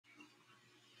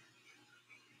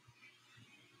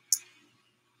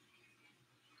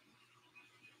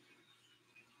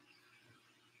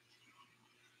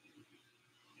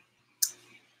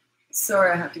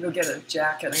Sorry, I have to go get a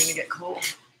jacket. I'm going to get cold.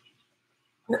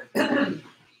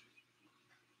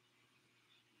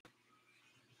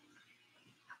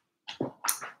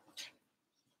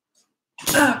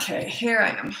 Okay, here I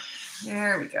am.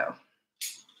 There we go.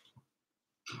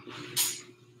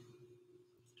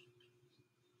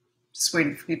 Just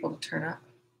waiting for people to turn up.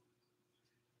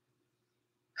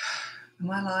 Am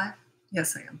I live?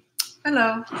 Yes, I am.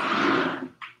 Hello.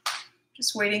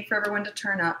 Just waiting for everyone to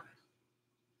turn up.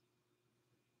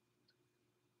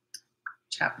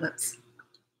 Chaplets.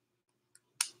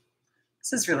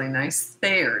 This is really nice.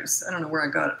 Thayer's. I don't know where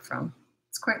I got it from.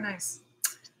 It's quite nice.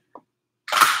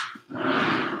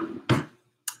 I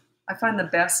find the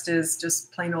best is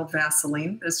just plain old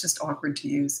Vaseline. It's just awkward to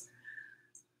use.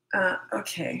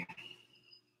 Okay.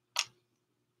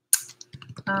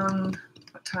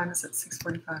 What time is it?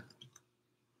 6:45.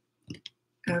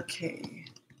 Okay.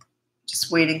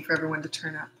 Just waiting for everyone to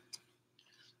turn up.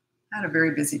 I had a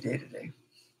very busy day today.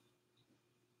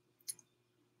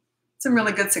 Some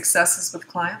really good successes with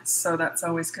clients, so that's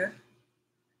always good.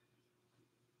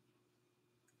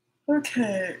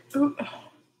 Okay. Ooh.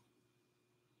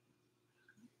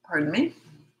 Pardon me.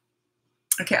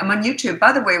 Okay, I'm on YouTube.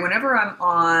 By the way, whenever I'm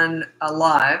on a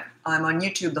live, I'm on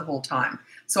YouTube the whole time.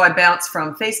 So I bounce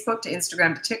from Facebook to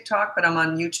Instagram to TikTok, but I'm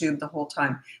on YouTube the whole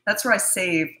time. That's where I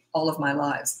save all of my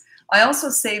lives. I also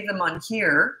save them on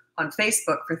here on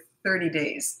Facebook for 30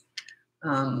 days.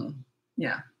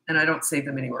 Yeah, and I don't save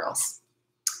them anywhere else.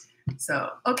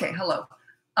 So, okay, hello.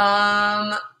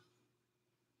 I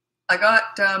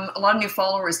got a lot of new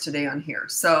followers today on here.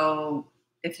 So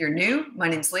if you're new, my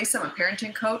name's Lisa. I'm a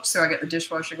parenting coach. So I got the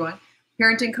dishwasher going.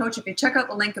 Parenting coach. If you check out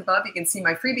the link above, you can see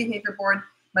my free behavior board,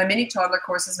 my mini toddler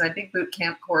courses, my big boot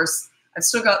camp course. I've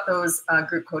still got those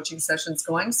group coaching sessions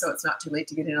going, so it's not too late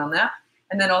to get in on that.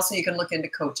 And then also you can look into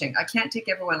coaching. I can't take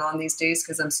everyone on these days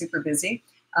because I'm super busy,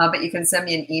 but you can send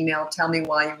me an email, tell me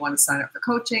why you want to sign up for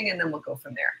coaching, and then we'll go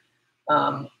from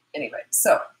there. Anyway,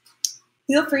 so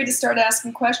feel free to start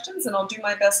asking questions, and I'll do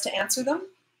my best to answer them.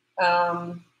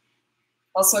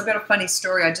 Also, I've got a funny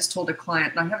story I just told a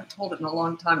client, and I haven't told it in a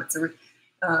long time. It's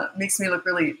makes me look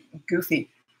really goofy,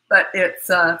 but it's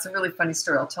a really funny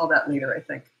story. I'll tell that later, I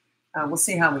think. We'll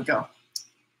see how we go.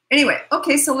 Anyway,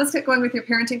 okay, so let's get going with your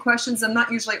parenting questions. I'm not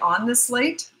usually on this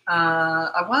late.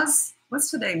 What's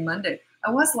today, Monday?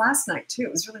 I was last night, too.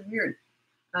 It was really weird.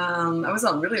 I was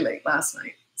on really late last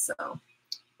night, so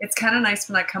it's kind of nice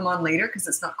when I come on later because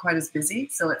it's not quite as busy,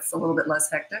 so it's a little bit less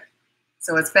hectic.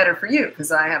 So it's better for you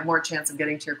because I have more chance of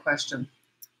getting to your question.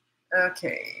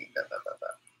 Okay.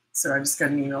 So I just got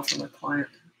an email from a client.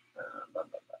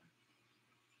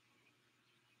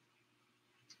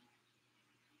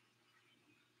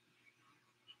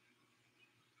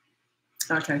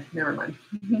 Okay, never mind.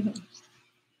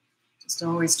 Just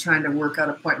always trying to work out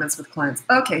appointments with clients.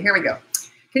 Okay, here we go.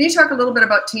 Can you talk a little bit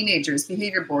about teenagers,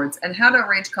 behavior boards, and how to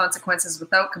arrange consequences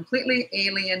without completely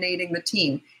alienating the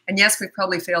teen? And yes, we've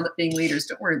probably failed at being leaders.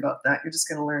 Don't worry about that. You're just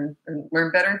going to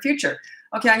learn better in future.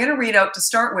 Okay, I'm going to read out to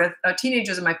start with.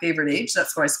 Teenagers are my favorite age.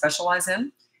 That's what I specialize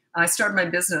in. I started my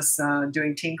business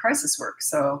doing teen crisis work,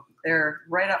 so they're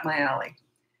right up my alley.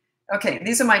 Okay,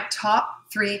 these are my top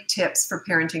 3 tips for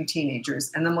parenting teenagers,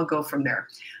 and then we'll go from there.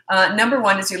 Number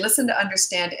 1 is you listen to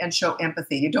understand and show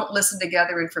empathy. You don't listen to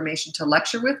gather information to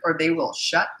lecture with, or they will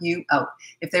shut you out.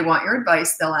 If they want your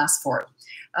advice, they'll ask for it.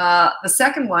 The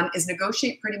second one is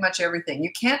negotiate pretty much everything.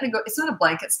 You can't it's not a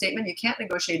blanket statement. You can't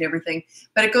negotiate everything,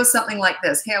 but it goes something like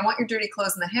this. Hey, I want your dirty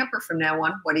clothes in the hamper from now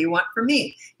on. What do you want from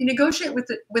me? You negotiate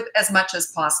with as much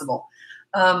as possible.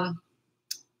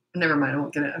 Never mind, I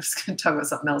won't get it. I'm just going to talk about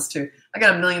something else too. I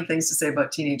got a million things to say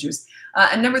about teenagers.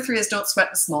 And number 3 is don't sweat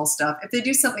the small stuff. If they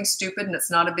do something stupid and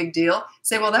it's not a big deal,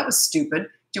 say, well, that was stupid.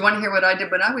 Do you want to hear what I did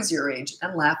when I was your age?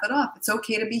 And laugh it off. It's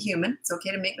okay to be human. It's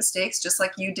okay to make mistakes just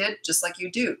like you did, just like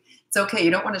you do. It's okay.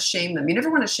 You don't want to shame them. You never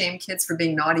want to shame kids for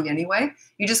being naughty anyway.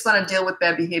 You just want to deal with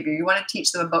bad behavior. You want to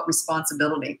teach them about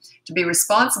responsibility, to be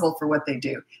responsible for what they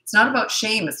do. It's not about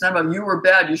shame. It's not about you were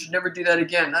bad. You should never do that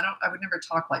again. I would never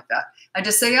talk like that. I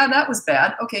just say, yeah, that was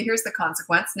bad. Okay, here's the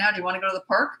consequence. Now, do you want to go to the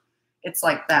park? It's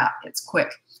like that. It's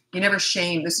quick. You never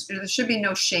shame. There should be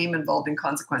no shame involved in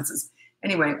consequences.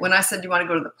 Anyway, when I said you want to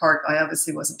go to the park, I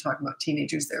obviously wasn't talking about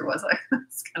teenagers there, was I?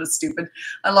 It's kind of stupid.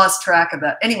 I lost track of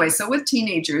that. Anyway, so with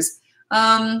teenagers,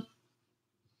 when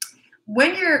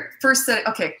you're first setting,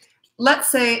 okay, let's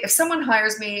say if someone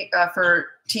hires me for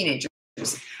teenagers,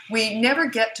 we never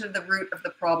get to the root of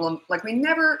the problem. Like we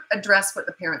never address what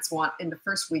the parents want in the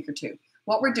first week or 2.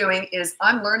 What we're doing is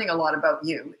I'm learning a lot about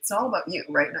you. It's all about you,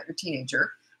 right? Not your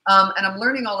teenager. And I'm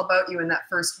learning all about you in that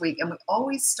first week. And we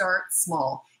always start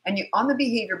small. And you, on the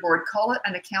behavior board, call it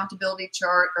an accountability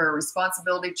chart or a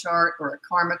responsibility chart or a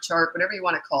karma chart, whatever you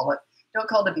want to call it. Don't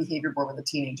call it a behavior board with a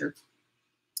teenager.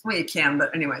 Well, you can,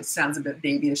 but anyway, it sounds a bit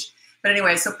babyish. But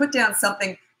anyway, so put down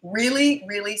something really,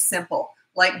 really simple,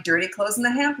 like dirty clothes in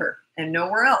the hamper and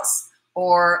nowhere else,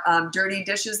 or dirty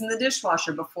dishes in the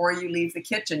dishwasher before you leave the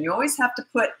kitchen. You always have to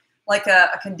put like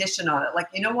a condition on it. Like,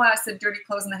 you know why I said dirty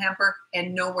clothes in the hamper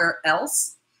and nowhere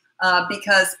else?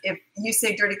 Because if you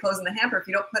say dirty clothes in the hamper, if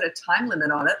you don't put a time limit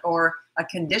on it or a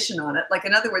condition on it, like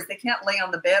in other words, they can't lay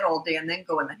on the bed all day and then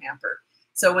go in the hamper.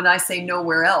 So when I say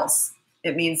nowhere else,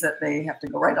 it means that they have to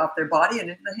go right off their body and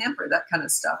into the hamper, that kind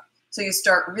of stuff. So you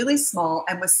start really small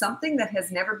and with something that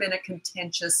has never been a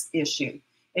contentious issue.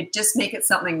 It just make it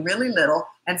something really little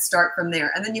and start from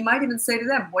there. And then you might even say to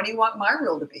them, what do you want my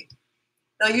rule to be?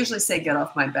 They'll usually say, get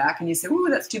off my back. And you say, ooh,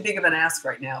 that's too big of an ask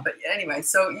right now. But anyway,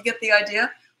 so you get the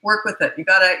idea. Work with it. You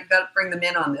gotta bring them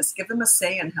in on this. Give them a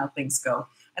say in how things go.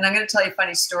 And I'm going to tell you a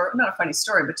funny story, not a funny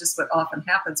story, but just what often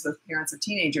happens with parents of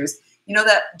teenagers. You know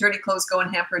that dirty clothes go in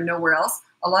hamper and nowhere else?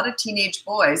 A lot of teenage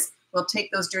boys will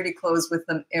take those dirty clothes with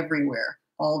them everywhere,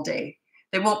 all day.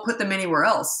 They won't put them anywhere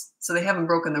else, so they haven't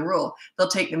broken the rule. They'll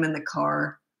take them in the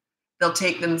car. They'll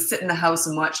take them, sit in the house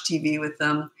and watch TV with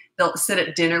them. They'll sit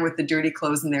at dinner with the dirty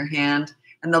clothes in their hand,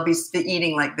 and they'll be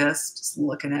eating like this, just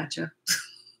looking at you.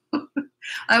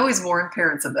 I always warn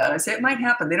parents of that. I say it might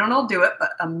happen. They don't all do it,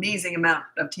 but amazing amount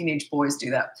of teenage boys do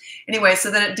that. Anyway,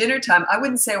 so then at dinner time, I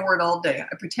wouldn't say a word all day.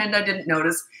 I pretend I didn't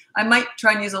notice. I might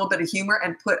try and use a little bit of humor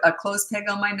and put a clothes peg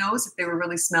on my nose if they were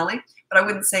really smelly, but I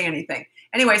wouldn't say anything.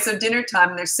 Anyway, so dinner time,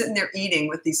 and they're sitting there eating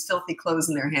with these filthy clothes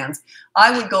in their hands.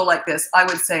 I would go like this. I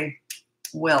would say,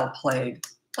 well played.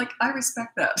 Like, I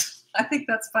respect that. I think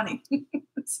that's funny.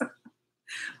 So,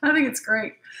 I think it's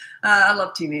great. I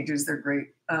love teenagers. They're great.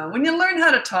 When you learn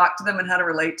how to talk to them and how to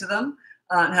relate to them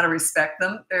and how to respect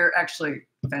them, they're actually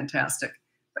fantastic.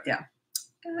 But yeah,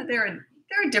 they're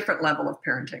a different level of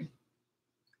parenting.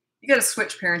 You got to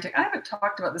switch parenting. I haven't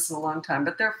talked about this in a long time,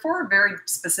 but there are 4 very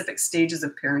specific stages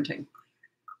of parenting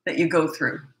that you go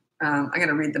through. I'm going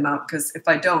to read them out because if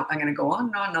I don't, I'm going to go on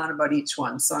and on and on about each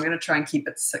one. So I'm going to try and keep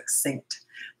it succinct.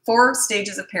 4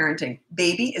 stages of parenting.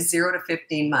 Baby is 0 to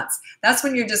 15 months. That's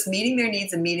when you're just meeting their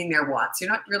needs and meeting their wants. You're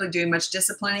not really doing much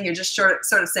disciplining. You're just sort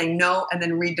of saying no and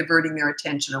then re-diverting their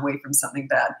attention away from something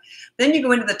bad. Then you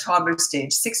go into the toddler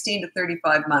stage, 16 to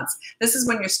 35 months. This is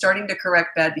when you're starting to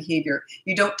correct bad behavior.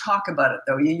 You don't talk about it,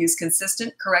 though. You use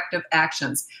consistent corrective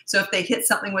actions. So if they hit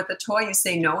something with a toy, you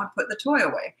say no and put the toy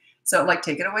away. So like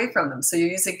take it away from them. So you're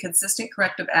using consistent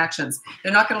corrective actions.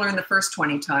 They're not going to learn the first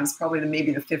 20 times, probably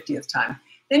maybe the 50th time.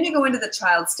 Then you go into the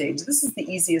child stage. This is the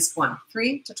easiest one,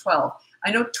 3 to 12.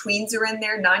 I know tweens are in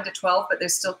there, 9 to 12, but they're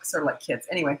still sort of like kids.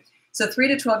 Anyway, so 3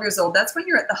 to 12 years old, that's when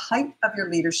you're at the height of your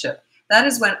leadership. That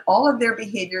is when all of their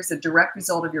behavior is a direct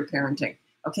result of your parenting.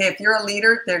 Okay, if you're a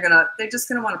leader, they're just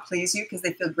gonna want to please you because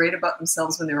they feel great about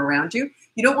themselves when they're around you.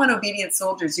 You don't want obedient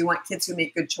soldiers. You want kids who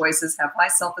make good choices, have high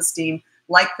self-esteem,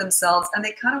 like themselves, and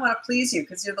they kind of want to please you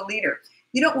because you're the leader.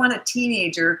 You don't want a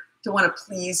teenager to want to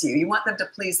please you. You want them to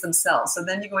please themselves. So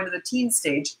then you go into the teen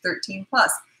stage, 13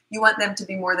 plus. You want them to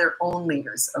be more their own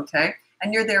leaders, okay?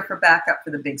 And you're there for backup for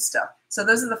the big stuff. So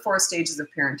those are the 4 stages of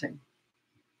parenting.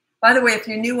 By the way, if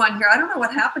you're new on here, I don't know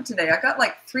what happened today. I got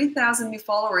like 3,000 new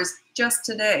followers just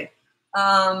today.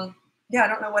 Yeah, I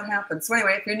don't know what happened. So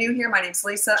anyway, if you're new here, my name's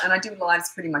Lisa, and I do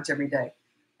lives pretty much every day.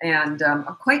 And I'm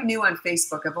quite new on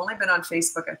Facebook. I've only been on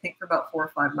Facebook, I think, for about 4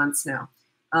 or 5 months now.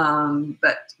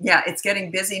 But yeah, it's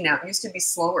getting busy now. It used to be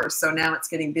slower, so now it's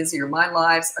getting busier. My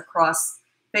lives across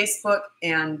Facebook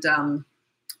and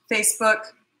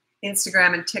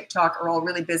Instagram, and TikTok are all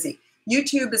really busy.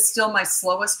 YouTube is still my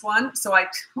slowest one, so I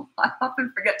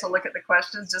often forget to look at the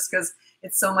questions just because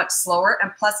it's so much slower,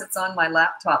 and plus it's on my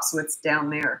laptop, so it's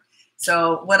down there.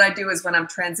 So what I do is when I'm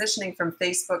transitioning from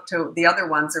Facebook to the other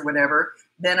ones or whatever,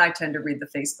 then I tend to read the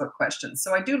Facebook questions.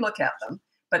 So I do look at them,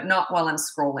 but not while I'm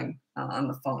scrolling on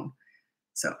the phone.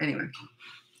 So anyway,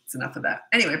 it's enough of that.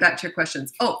 Anyway, back to your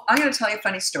questions. Oh, I'm going to tell you a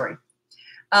funny story.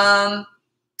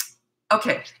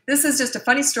 Okay, this is just a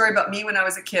funny story about me when I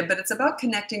was a kid, but it's about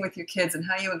connecting with your kids and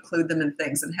how you include them in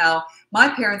things and how my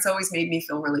parents always made me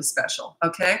feel really special,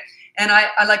 okay? And I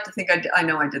like to think I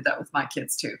know I did that with my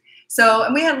kids too. So,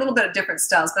 and we had a little bit of different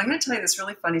styles, but I'm going to tell you this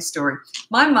really funny story.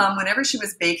 My mom, whenever she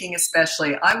was baking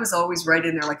especially, I was always right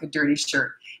in there like a dirty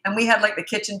shirt. And we had like the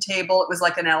kitchen table. It was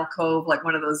like an alcove, like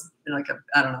one of those, like a,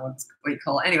 I don't know what you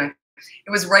call it. Anyway,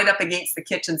 It was right up against the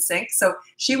kitchen sink. So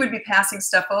she would be passing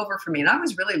stuff over for me. And I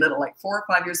was really little, like 4 or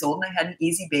 5 years old, and I had an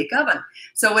easy bake oven.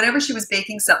 So whenever she was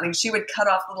baking something, she would cut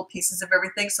off little pieces of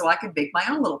everything so I could bake my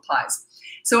own little pies.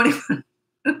 So anyway,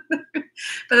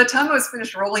 by the time I was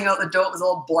finished rolling out the dough, it was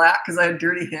all black because I had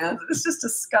dirty hands. It was just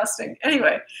disgusting.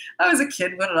 Anyway, I was a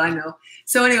kid. What did I know?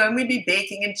 So anyway, we'd be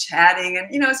baking and chatting, and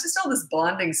it's just all this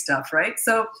bonding stuff, right?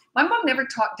 So my mom never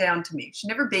talked down to me. She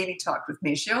never baby talked with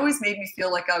me. She always made me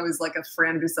feel like I was like a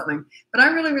friend or something. But I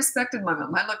really respected my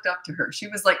mom. I looked up to her. She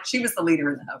was the leader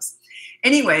in the house.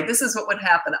 Anyway, this is what would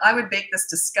happen. I would bake this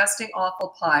disgusting,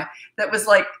 awful pie that was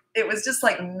like, it was just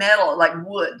like metal, like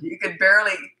wood. You could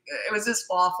barely, it was just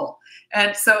awful.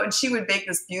 And she would bake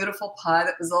this beautiful pie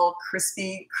that was all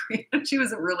crispy. She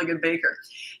was a really good baker.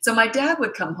 So my dad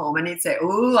would come home and he'd say,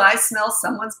 "Ooh, I smell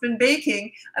someone's been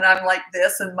baking." And I'm like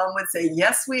this. And mom would say,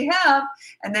 "Yes, we have."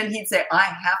 And then he'd say, "I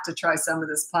have to try some of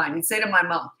this pie." And he'd say to my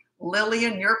mom,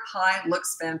 "Lillian, your pie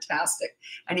looks fantastic."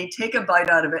 And he'd take a bite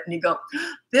out of it and he'd go,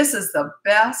 "This is the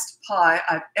best pie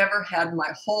I've ever had in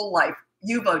my whole life.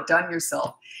 You've outdone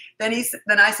yourself." Then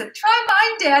I said, "Try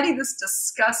mine, Daddy, this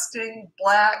disgusting,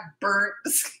 black, burnt,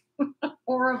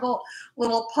 horrible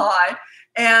little pie."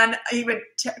 And he would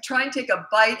try and take a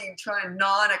bite. He'd try and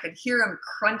gnaw, and I could hear him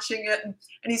crunching it. And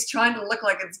he's trying to look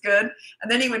like it's good. And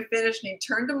then he would finish, and he'd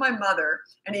turn to my mother,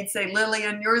 and he'd say,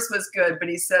 "Lillian, yours was good." But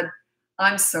he said,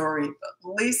 "I'm sorry,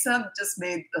 but Lisa just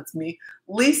made," that's me,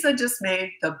 "Lisa just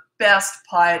made the best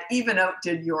pie. It even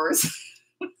outdid yours."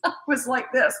 I was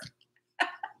like this.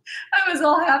 I was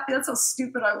all happy. That's how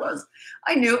stupid I was.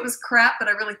 I knew it was crap, but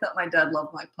I really thought my dad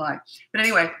loved my pie. But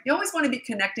anyway, you always want to be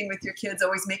connecting with your kids,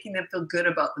 always making them feel good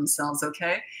about themselves,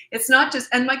 okay? It's not just,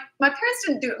 and my parents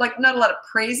didn't do, like, not a lot of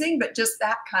praising, but just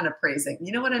that kind of praising.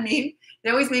 You know what I mean? They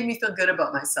always made me feel good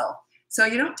about myself. So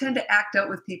you don't tend to act out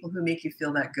with people who make you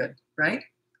feel that good, right?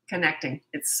 Connecting.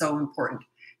 It's so important.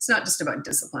 It's not just about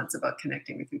discipline. It's about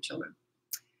connecting with your children.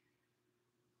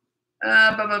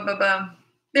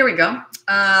 There we go.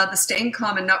 The staying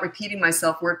calm and not repeating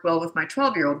myself worked well with my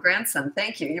 12-year-old grandson.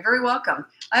 Thank you. You're very welcome.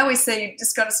 I always say you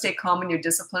just got to stay calm when you're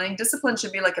disciplining. Discipline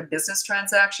should be like a business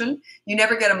transaction. You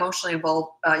never get emotionally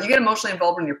involved. You get emotionally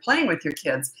involved when you're playing with your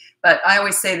kids. But I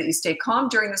always say that you stay calm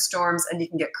during the storms and you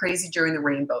can get crazy during the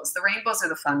rainbows. The rainbows are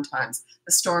the fun times.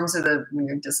 The storms are when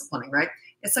you're disciplining, right?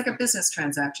 It's like a business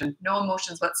transaction, no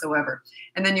emotions whatsoever.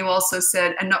 And then you also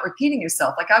said, and not repeating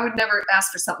yourself. Like I would never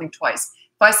ask for something twice.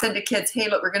 If I said to kids, "Hey,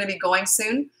 look, we're going to be going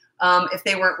soon," if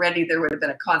they weren't ready, there would have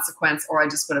been a consequence, or I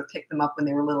just would have picked them up when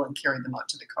they were little and carried them out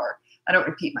to the car. I don't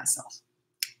repeat myself.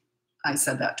 I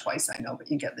said that twice, I know, but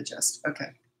you get the gist. Okay.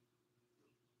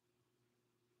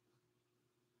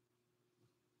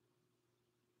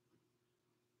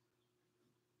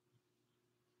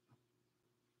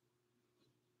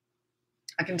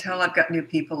 I can tell I've got new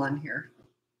people on here.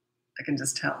 I can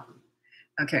just tell.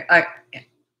 Okay.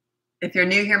 If you're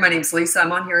new here, my name's Lisa.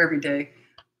 I'm on here every day.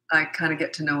 I kind of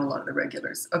get to know a lot of the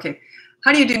regulars. Okay.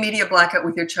 How do you do media blackout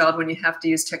with your child when you have to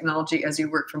use technology as you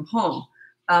work from home?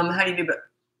 How do you do that?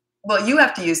 Well, you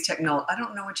have to use technology. I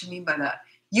don't know what you mean by that.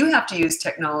 You have to use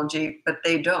technology, but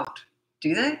they don't.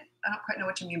 Do they? I don't quite know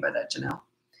what you mean by that, Janelle.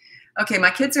 Okay, my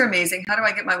kids are amazing. How do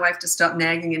I get my wife to stop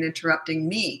nagging and interrupting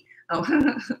me? Oh,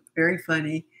 very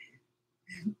funny.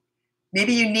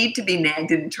 Maybe you need to be nagged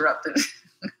and interrupted.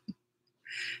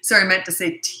 Sorry, I meant to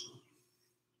say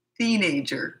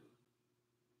teenager.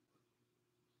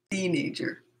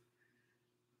 Teenager.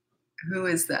 Who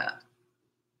is that?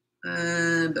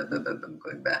 I'm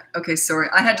going back. Okay, sorry.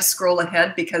 I had to scroll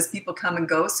ahead because people come and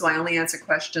go, so I only answer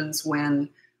questions when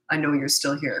I know you're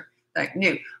still here. Like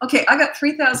new. Okay, I got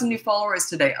 3,000 new followers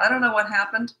today. I don't know what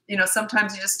happened. You know,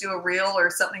 sometimes you just do a reel or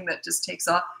something that just takes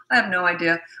off. I have no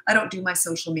idea. I don't do my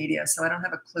social media, so I don't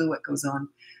have a clue what goes on.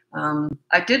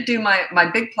 I did do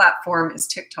my big platform is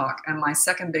TikTok, and my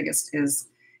second biggest is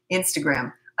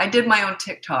Instagram. I did my own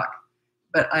TikTok,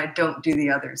 but I don't do the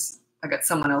others. I got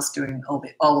someone else doing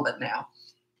all of it now.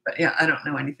 But yeah, I don't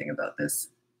know anything about this.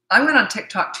 I went on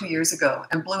TikTok 2 years ago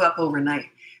and blew up overnight.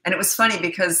 And it was funny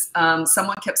because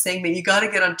someone kept saying to me, "You got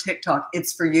to get on TikTok.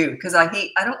 It's for you." Because I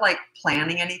don't like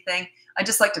planning anything. I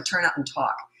just like to turn up and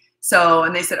talk. So,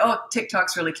 and they said, "Oh,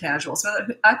 TikTok's really casual." So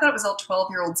I thought it was all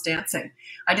 12-year-olds dancing.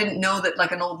 I didn't know that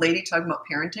like an old lady talking about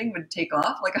parenting would take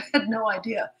off. Like I had no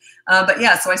idea. But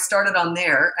yeah, so I started on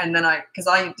there. And then because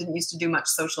I didn't used to do much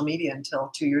social media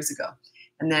until 2 years ago.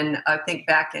 And then I think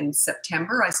back in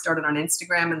September, I started on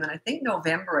Instagram. And then I think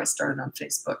November, I started on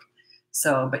Facebook.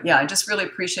 So, but yeah, I just really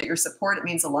appreciate your support. It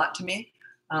means a lot to me.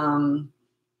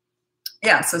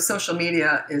 Yeah, so social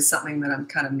media is something that I'm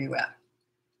kind of new at.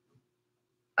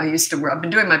 I've been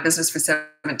doing my business for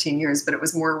 17 years, but it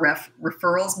was more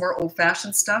referrals, more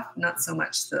old-fashioned stuff, not so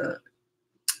much the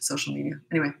social media.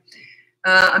 Anyway,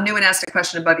 I'm new and asked a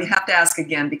question above. You have to ask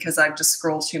again because I've just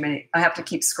scrolled too many. I have to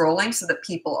keep scrolling so that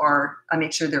I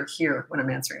make sure they're here when I'm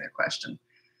answering their question.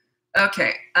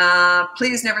 Okay,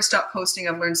 please never stop posting.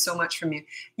 I've learned so much from you.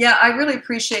 Yeah, I really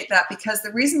appreciate that because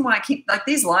the reason why I keep, like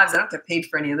these lives, I don't get paid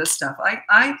for any of this stuff.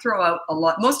 I throw out a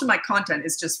lot. Most of my content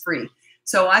is just free.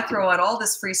 So I throw out all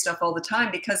this free stuff all the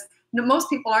time because most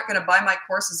people aren't going to buy my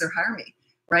courses or hire me,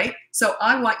 right? So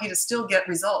I want you to still get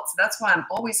results. That's why I'm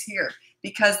always here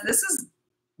because this is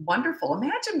wonderful.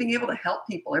 Imagine being able to help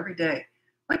people every day.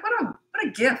 Like what a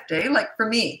gift, eh? Like for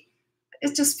me.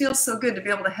 It just feels so good to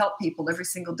be able to help people every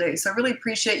single day. So I really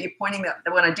appreciate you pointing that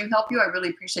when I do help you, I really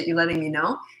appreciate you letting me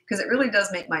know because it really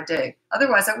does make my day.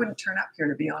 Otherwise, I wouldn't turn up here,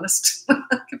 to be honest.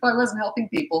 If I wasn't helping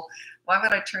people, why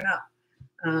would I turn up?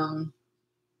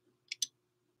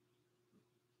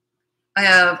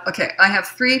 I have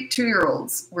 3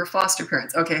 2-year-olds. We're foster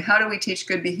parents. Okay, how do we teach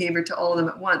good behavior to all of them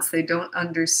at once? They don't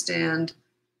understand.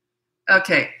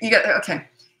 Okay, okay.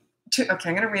 I'm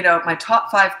going to read out my top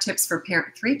 5 tips for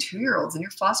 3 2-year-olds, and you're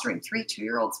fostering 3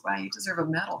 2-year-olds. Wow, you deserve a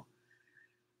medal.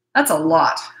 That's a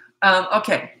lot.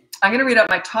 Okay, I'm going to read out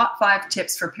my top 5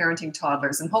 tips for parenting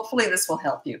toddlers, and hopefully this will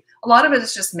help you. A lot of it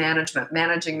is just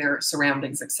managing their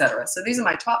surroundings, etc. So these are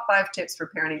my top 5 tips for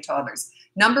parenting toddlers.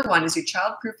 Number 1 is you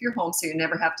child-proof your home so you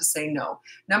never have to say no.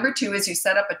 Number 2 is you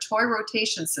set up a toy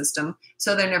rotation system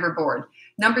so they're never bored.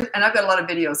 And I've got a lot of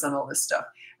videos on all this stuff.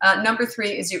 Number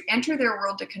 3 is you enter their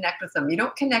world to connect with them. You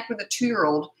don't connect with a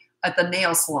 2-year-old at the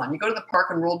nail salon. You go to the park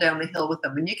and roll down the hill with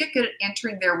them. When you get good at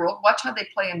entering their world, watch how they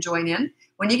play and join in.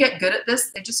 When you get good at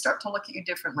this, they just start to look at you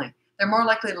differently. They're more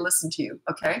likely to listen to you,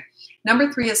 okay?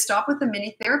 Number 3 is stop with the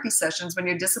mini therapy sessions when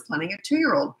you're disciplining a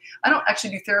 2-year-old. I don't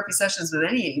actually do therapy sessions with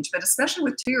any age, but especially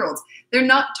with 2-year-olds.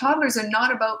 Toddlers are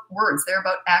not about words, they're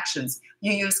about actions.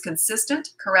 You use consistent,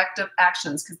 corrective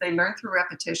actions because they learn through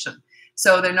repetition.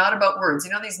 So they're not about words.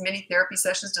 You know these mini therapy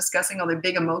sessions discussing all their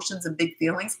big emotions and big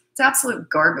feelings? It's absolute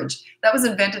garbage. That was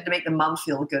invented to make the mom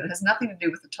feel good. It has nothing to do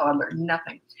with the toddler,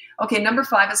 nothing. Okay, number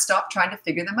 5 is stop trying to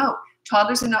figure them out.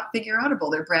 Toddlers are not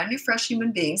figure-outable. They're brand new, fresh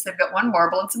human beings. They've got 1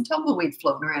 marble and some tumbleweed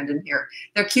floating around in here.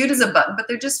 They're cute as a button, but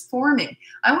they're just forming.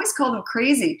 I always call them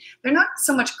crazy. They're not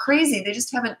so much crazy. They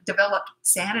just haven't developed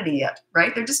sanity yet,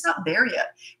 right? They're just not there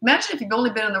yet. Imagine if you've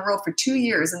only been in the world for 2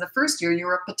 years, and the first year you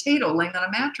were a potato laying on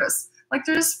a mattress. Like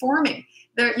they're just forming.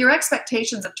 Your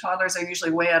expectations of toddlers are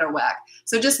usually way out of whack.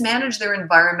 So just manage their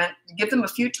environment, give them a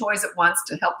few toys at once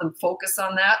to help them focus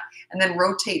on that, and then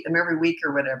rotate them every week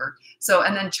or whatever. So,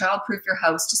 and then child-proof your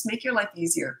house, just make your life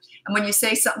easier. And when you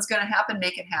say something's gonna happen,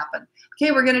 make it happen.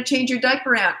 Okay, we're gonna change your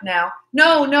diaper out now.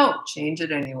 No, change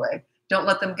it anyway. Don't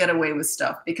let them get away with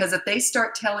stuff because if they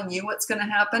start telling you what's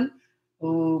gonna happen,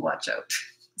 ooh, watch out.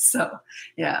 So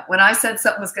yeah, when I said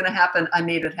something was going to happen, I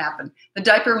made it happen. The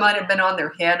diaper might have been on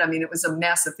their head. I mean, it was a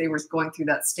mess if they were going through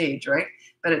that stage, right?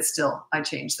 But it's still, I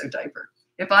changed their diaper.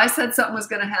 If I said something was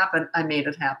going to happen, I made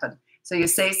it happen. So you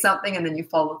say something and then you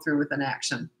follow through with an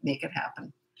action, make it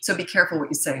happen. So be careful what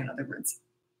you say, in other words.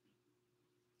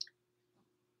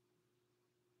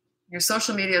 Your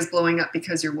social media is blowing up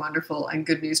because you're wonderful and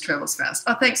good news travels fast.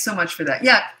 Oh, thanks so much for that.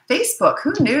 Yeah, Facebook,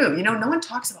 who knew? You know, no one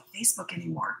talks about Facebook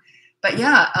anymore. But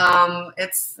yeah,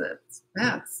 it's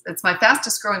my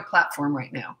fastest growing platform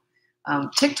right now.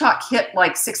 TikTok hit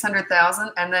like 600,000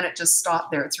 and then it just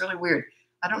stopped there. It's really weird.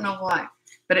 I don't know why,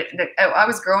 but I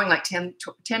was growing like 10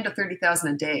 to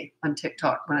 30,000 a day on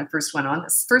TikTok when I first went on.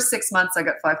 The first 6 months, I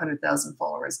got 500,000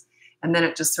 followers, and then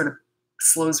it just sort of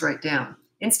slows right down.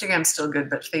 Instagram's still good,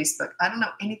 but Facebook, I don't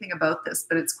know anything about this,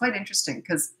 but it's quite interesting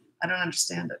because I don't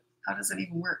understand it. How does it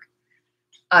even work?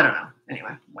 I don't know.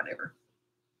 Anyway, whatever.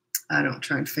 I don't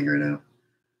try and figure it out.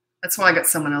 That's why I got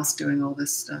someone else doing all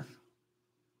this stuff.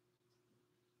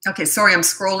 Okay, sorry, I'm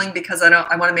scrolling because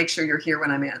I want to make sure you're here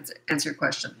when I answer your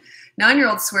question.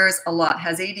 9-year-old swears a lot,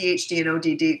 has ADHD and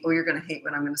ODD. Oh, you're going to hate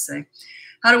what I'm going to say.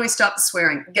 How do we stop the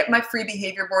swearing? Get my free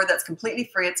behavior board that's completely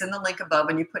free. It's in the link above,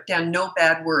 and you put down no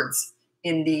bad words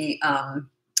in the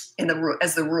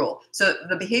as the rule. So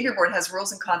the behavior board has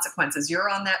rules and consequences. You're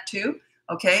on that too.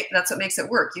 Okay, that's what makes it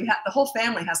work. The whole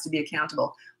family has to be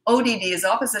accountable. ODD is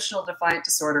oppositional defiant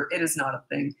disorder. It is not a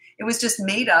thing. It was just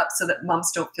made up so that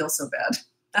moms don't feel so bad.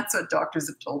 That's what doctors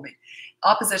have told me.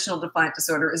 Oppositional defiant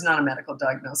disorder is not a medical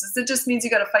diagnosis. It just means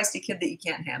you got a feisty kid that you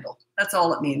can't handle. That's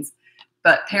all it means.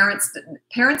 But parents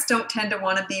don't tend to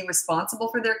want to be responsible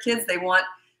for their kids. They want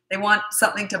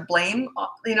something to blame,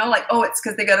 you know, like, oh, it's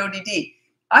because they got ODD.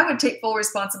 I would take full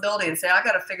responsibility and say, I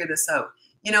got to figure this out.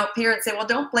 You know, parents say, well,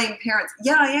 don't blame parents.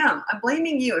 Yeah, I am. I'm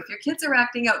blaming you. If your kids are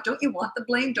acting out, don't you want the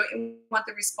blame? Don't you want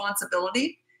the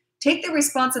responsibility? Take the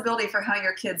responsibility for how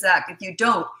your kids act. If you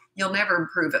don't, you'll never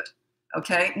improve it.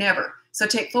 Okay? Never. So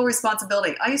take full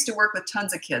responsibility. I used to work with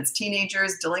tons of kids,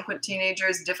 teenagers, delinquent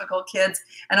teenagers, difficult kids,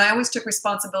 and I always took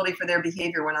responsibility for their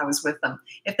behavior when I was with them.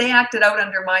 If they acted out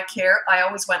under my care, I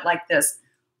always went like this.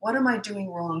 What am I doing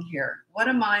wrong here? What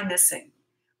am I missing?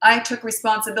 I took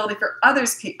responsibility for other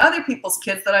people's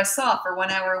kids that I saw for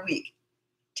 1 hour a week.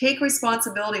 Take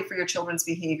responsibility for your children's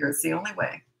behavior. It's the only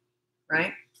way,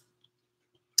 right?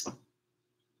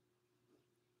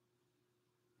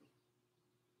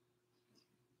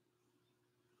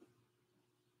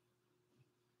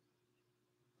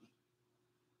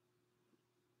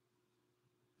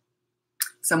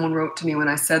 Someone wrote to me when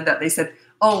I said that. They said,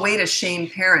 oh, way to shame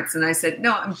parents. And I said,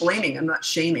 no, I'm blaming. I'm not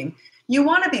shaming. You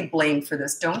want to be blamed for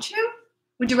this, don't you?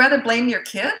 Would you rather blame your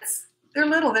kids? They're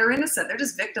little. They're innocent. They're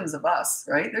just victims of us,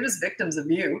 right? They're just victims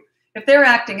of you. If they're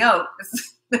acting out,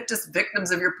 they're just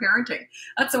victims of your parenting.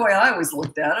 That's the way I always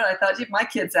looked at it. I thought, if my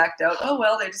kids act out, oh,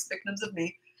 well, they're just victims of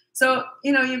me. So,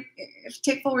 you know, you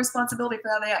take full responsibility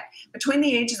for how they act. Between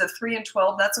the ages of 3 and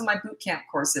 12, that's what my boot camp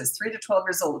course is, 3 to 12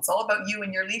 years old. It's all about you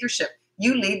and your leadership.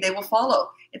 You lead, they will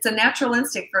follow. It's a natural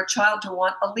instinct for a child to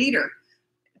want a leader.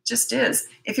 It just is.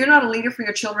 If you're not a leader for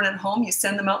your children at home, you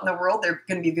send them out in the world, they're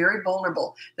going to be very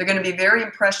vulnerable. They're going to be very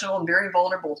impressionable and very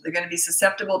vulnerable. They're going to be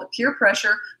susceptible to peer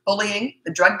pressure, bullying,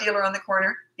 the drug dealer on the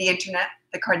corner, the internet,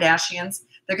 the Kardashians.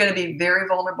 They're going to be very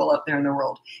vulnerable out there in the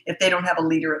world if they don't have a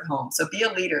leader at home. So be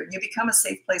a leader. You become a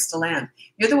safe place to land.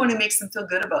 You're the one who makes them feel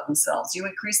good about themselves. You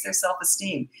increase their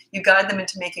self-esteem. You guide them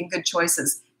into making good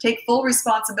choices. Take full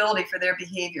responsibility for their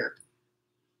behavior.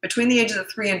 Between the ages of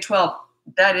 3 and 12,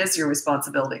 that is your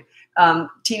responsibility.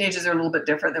 Teenagers are a little bit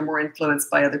different. They're more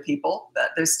influenced by other people, but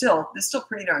they're still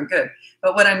pretty darn good.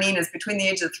 But what I mean is between the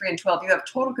ages of 3 and 12, you have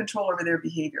total control over their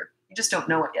behavior. You just don't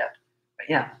know it yet. But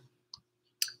yeah,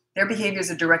 their behavior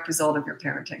is a direct result of your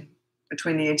parenting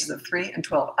between the ages of 3 and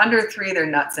 12. Under 3, they're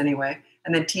nuts anyway.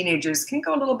 And then teenagers can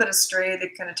go a little bit astray. They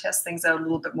kind of test things out a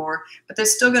little bit more, but they're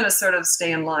still going to sort of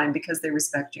stay in line because they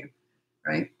respect you,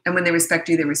 right? And when they respect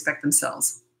you, they respect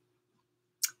themselves.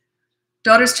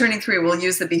 Daughters turning 3 will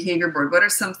use the behavior board. What are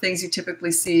some things you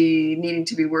typically see needing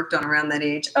to be worked on around that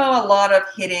age? Oh, a lot of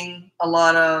hitting, a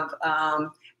lot of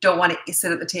don't want to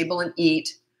sit at the table and eat,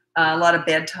 a lot of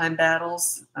bedtime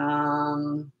battles.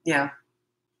 Yeah.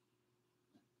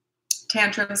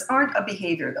 Tantrums aren't a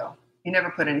behavior, though. You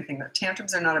never put anything there.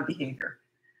 Tantrums are not a behavior.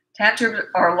 Tantrums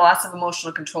are a loss of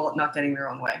emotional control at not getting their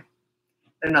own way.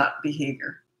 They're not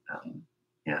behavior.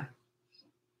 Yeah.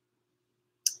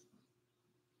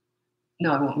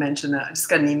 No, I won't mention that. I just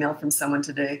got an email from someone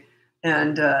today.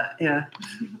 And yeah.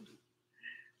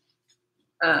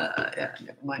 Yeah,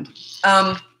 never mind.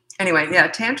 Anyway, yeah,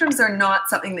 tantrums are not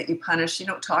something that you punish. You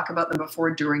don't talk about them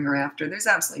before, during, or after. There's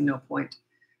absolutely no point.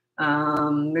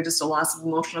 They're just a loss of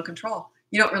emotional control.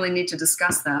 You don't really need to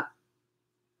discuss that.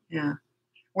 Yeah.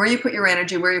 Where you put your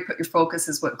energy, where you put your focus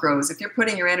is what grows. If you're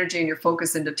putting your energy and your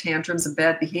focus into tantrums and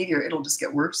bad behavior, it'll just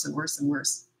get worse and worse and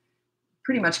worse.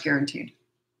 Pretty much guaranteed.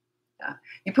 Yeah.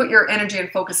 You put your energy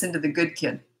and focus into the good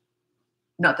kid,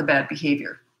 not the bad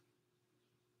behavior.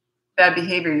 Bad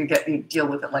behavior, you deal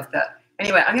with it like that.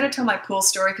 Anyway, I'm going to tell my pool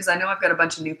story because I know I've got a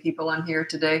bunch of new people on here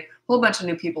today. A whole bunch of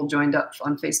new people joined up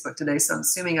on Facebook today, so I'm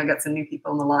assuming I got some new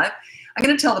people on the live. I'm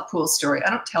going to tell the pool story.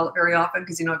 I don't tell it very often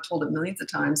because, you know, I've told it millions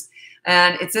of times.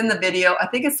 And it's in the video. I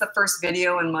think it's the first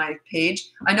video in my page.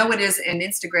 I know it is in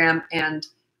Instagram and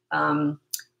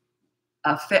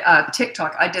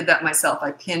TikTok. I did that myself.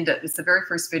 I pinned it. It's the very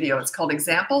first video. It's called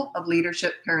Example of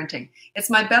Leadership Parenting. It's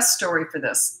my best story for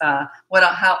this, how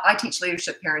I teach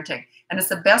leadership parenting. And it's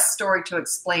the best story to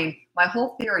explain my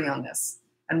whole theory on this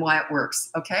and why it works,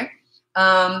 okay?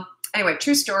 Anyway,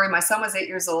 true story. My son was 8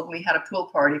 years old and we had a pool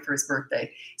party for his birthday.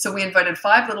 So we invited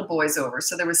 5 little boys over.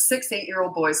 So there was 6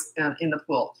 8-year-old boys in the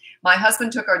pool. My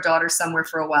husband took our daughter somewhere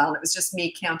for a while and it was just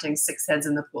me counting 6 heads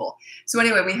in the pool. So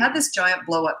anyway, we had this giant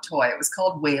blow-up toy. It was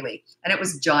called Whaley and it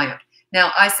was giant.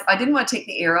 Now, I didn't want to take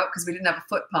the air out because we didn't have a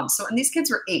foot pump. So, and these kids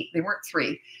were 8, they weren't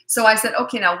 3. So I said,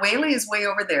 okay, now Whaley is way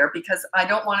over there because I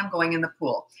don't want him going in the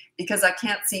pool because I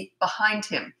can't see behind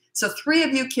him. So 3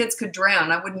 of you kids could drown.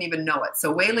 I wouldn't even know it.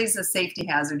 So Whaley's a safety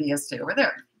hazard. He has to stay over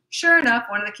there. Sure enough,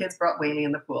 one of the kids brought Whaley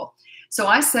in the pool. So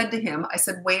I said to him, I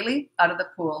said, Whaley, out of the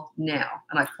pool now.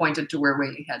 And I pointed to where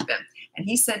Whaley had been. And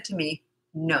he said to me,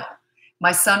 no.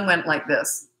 My son went like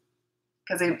this.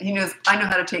 Because he knew I know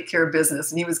how to take care of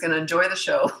business and he was going to enjoy the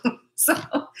show. So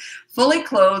fully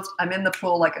clothed, I'm in the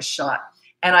pool like a shot.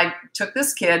 And I took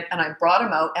this kid and I brought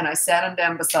him out and I sat him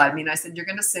down beside me and I said, you're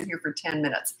going to sit here for 10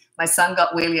 minutes. My son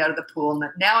got Whaley out of the pool,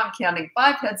 and now I'm counting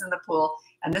 5 heads in the pool,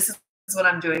 and this is what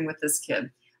I'm doing with this kid.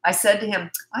 I said to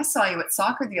him, I saw you at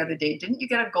soccer the other day. Didn't you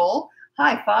get a goal?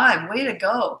 High five, way to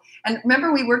go. And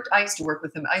remember, I used to work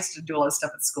with him. I used to do a lot of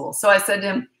stuff at school. So I said to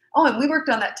him, oh, and we worked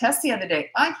on that test the other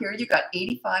day. I hear you got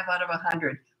 85 out of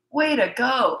 100. Way to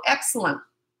go. Excellent.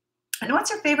 And what's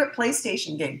your favorite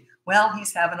PlayStation game? Well,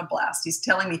 he's having a blast. He's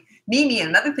telling me,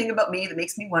 another thing about me that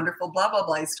makes me wonderful, blah, blah,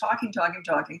 blah. He's talking.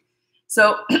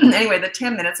 So anyway, the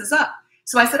 10 minutes is up.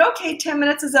 So I said, okay, 10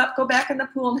 minutes is up. Go back in the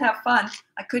pool and have fun.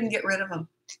 I couldn't get rid of him.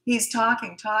 He's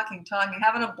talking,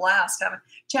 having a blast,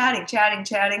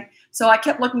 chatting. So I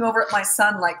kept looking over at my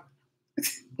son like,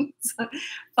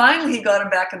 finally he got him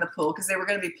back in the pool because they were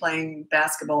going to be playing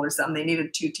basketball or something. They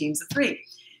needed 2 teams of 3.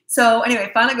 So anyway,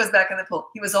 finally goes back in the pool.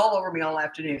 He was all over me all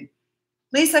afternoon.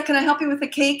 Lisa, can I help you with the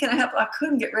cake? I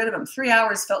couldn't get rid of him. 3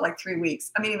 hours felt like 3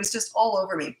 weeks. I mean, he was just all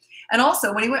over me. And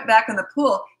also, when he went back in the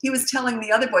pool, he was telling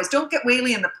the other boys, don't get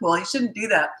Whaley in the pool. You shouldn't do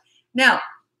that. Now,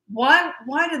 why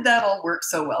did that all work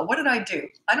so well? What did I do?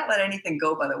 I don't let anything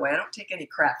go, by the way. I don't take any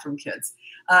crap from kids.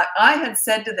 I had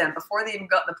said to them before they even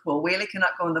got in the pool, Whaley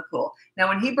cannot go in the pool. Now,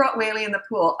 when he brought Whaley in the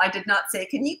pool, I did not say,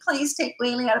 can you please take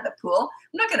Whaley out of the pool?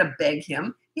 I'm not going to beg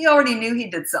him. He already knew he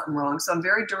did something wrong, so I'm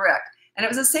very direct. And it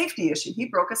was a safety issue. He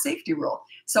broke a safety rule.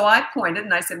 So I pointed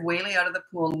and I said, Whaley out of the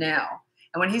pool now.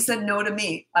 And when he said no to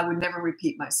me, I would never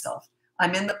repeat myself.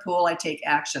 I'm in the pool. I take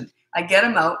action. I get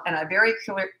him out, and I very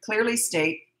clearly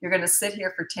state, you're going to sit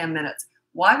here for 10 minutes.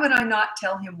 Why would I not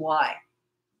tell him why?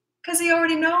 Because he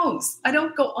already knows. I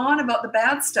don't go on about the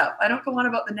bad stuff. I don't go on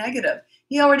about the negative.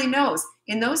 He already knows.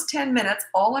 In those 10 minutes,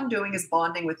 all I'm doing is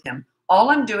bonding with him. All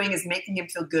I'm doing is making him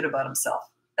feel good about himself.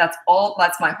 That's all.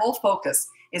 That's my whole focus,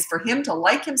 is for him to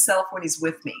like himself when he's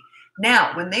with me.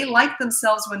 Now, when they like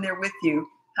themselves when they're with you,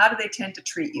 how do they tend to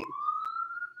treat you?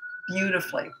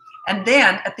 Beautifully. And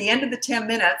then at the end of the 10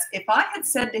 minutes, if I had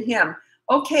said to him,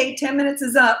 okay, 10 minutes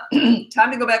is up,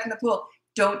 time to go back in the pool,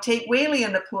 don't take Whaley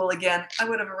in the pool again, I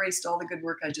would have erased all the good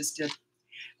work I just did.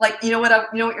 Like, you know what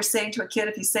you're saying to a kid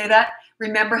if you say that?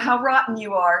 Remember how rotten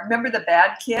you are. Remember the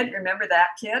bad kid? Remember that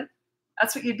kid?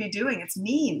 That's what you'd be doing. It's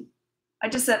mean. I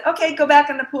just said, okay, go back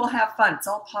in the pool, have fun. It's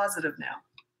all positive now.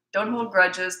 Don't hold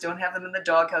grudges. Don't have them in the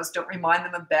doghouse. Don't remind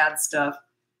them of bad stuff.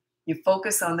 You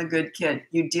focus on the good kid.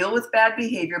 You deal with bad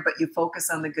behavior, but you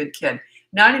focus on the good kid.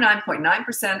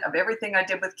 99.9% of everything I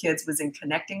did with kids was in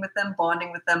connecting with them,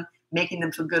 bonding with them, making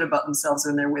them feel good about themselves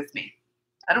when they're with me.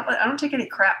 I don't take any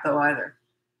crap though either.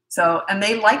 So, and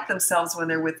they like themselves when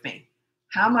they're with me.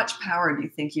 How much power do you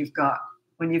think you've got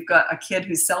when you've got a kid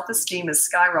whose self-esteem is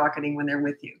skyrocketing when they're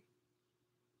with you?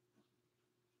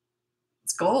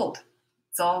 It's gold.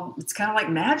 It's kind of like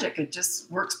magic. It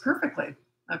just works perfectly.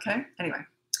 Okay. Anyway,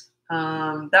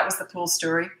 that was the pool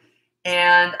story.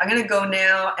 And I'm going to go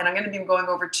now, and I'm going to be going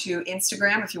over to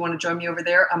Instagram if you want to join me over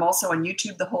there. I'm also on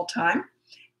YouTube the whole time.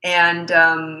 And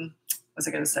what was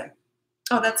I going to say?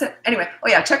 Oh, that's it. Anyway, oh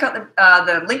yeah, check out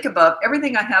the link above.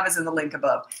 Everything I have is in the link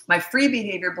above. My free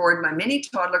behavior board, my mini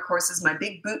toddler courses, my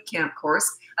big boot camp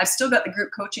course. I've still got the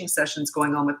group coaching sessions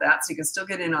going on with that, so you can still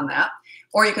get in on that.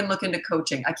 Or you can look into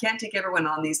coaching. I can't take everyone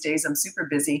on these days. I'm super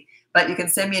busy, but you can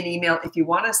send me an email if you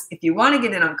want to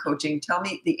get in on coaching. Tell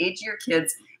me the age of your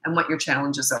kids and what your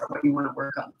challenges are, what you want to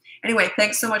work on. Anyway,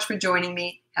 thanks so much for joining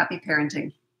me. Happy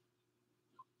parenting.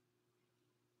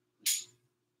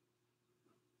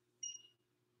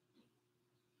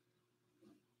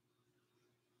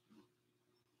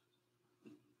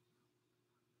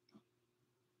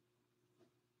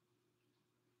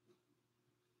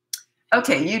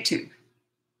 Okay, YouTube.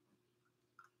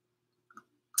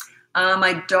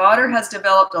 My daughter has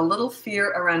developed a little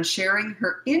fear around sharing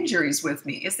her injuries with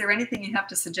me. Is there anything you have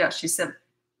to suggest? She said,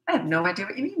 I have no idea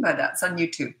what you mean by that. It's on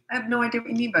YouTube. I have no idea what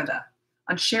you mean by that.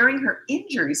 On sharing her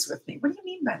injuries with me. What do you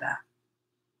mean by that?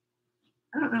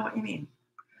 I don't know what you mean.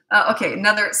 Okay,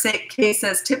 another case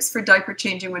says, tips for diaper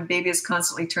changing when baby is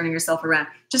constantly turning herself around.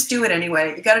 Just do it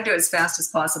anyway. You got to do it as fast as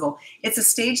possible. It's a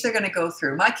stage they're going to go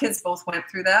through. My kids both went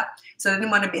through that, so they didn't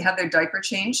want to have their diaper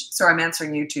changed. Sorry, I'm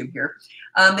answering YouTube here.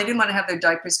 They didn't want to have their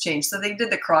diapers changed, so they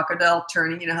did the crocodile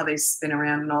turning. You know how they spin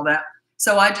around and all that.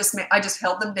 So I just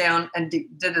held them down and did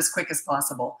it as quick as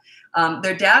possible.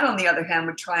 Their dad, on the other hand,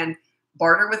 would try and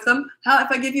barter with them. How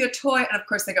if I give you a toy? And of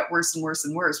course they got worse and worse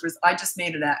and worse. Whereas I just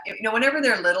made it at, you know, whenever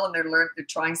they're little and they're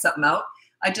trying something out,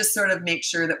 I just sort of make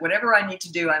sure that whatever I need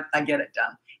to do, I get it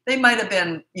done. They might have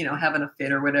been, you know, having a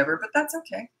fit or whatever, but that's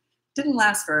okay. Didn't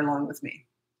last very long with me.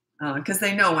 because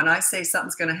they know when I say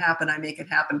something's going to happen, I make it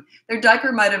happen. Their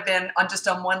diaper might have been just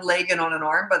on one leg and on an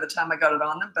arm by the time I got it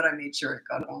on them, but I made sure it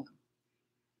got it on them.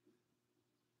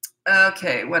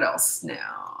 Okay, what else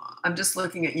now? I'm just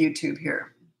looking at YouTube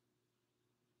here.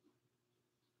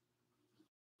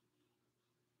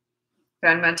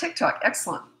 Found me on TikTok.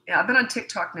 Excellent. Yeah, I've been on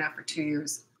TikTok now for 2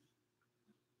 years.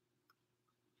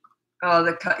 Oh,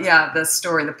 the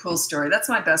story, the pool story. That's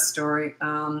my best story.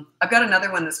 I've got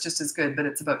another one that's just as good, but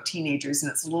it's about teenagers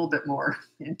and it's a little bit more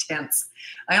intense.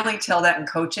 I only tell that in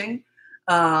coaching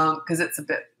because it's a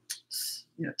bit,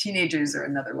 teenagers are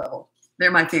another level. They're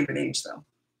my favorite age, though.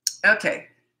 Okay.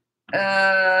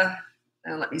 Now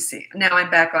let me see. Now I'm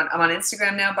on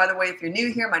Instagram now, by the way. If you're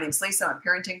new here, my name's Lisa. I'm a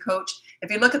parenting coach.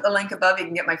 If you look at the link above, you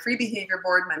can get my free behavior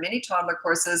board, my mini toddler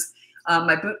courses,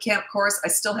 my boot camp course. I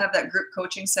still have that group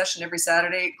coaching session every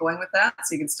Saturday going with that,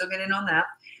 so you can still get in on that.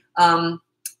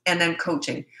 And then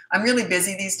coaching. I'm really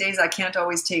busy these days. I can't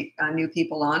always take new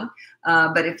people on.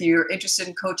 But if you're interested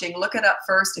in coaching, look it up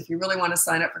first. If you really want to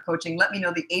sign up for coaching, let me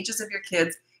know the ages of your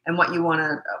kids and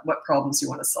what problems you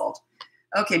want to solve.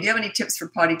 Okay, do you have any tips for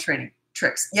potty training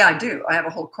tricks? Yeah, I do. I have a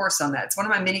whole course on that. It's one of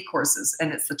my mini courses,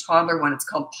 and it's the toddler one. It's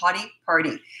called Potty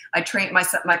Party. I trained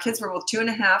my kids were both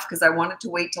 2.5 because I wanted to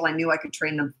wait till I knew I could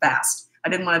train them fast. I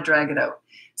didn't want to drag it out.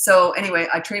 So anyway,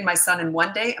 I trained my son in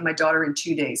 1 day and my daughter in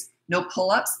 2 days. No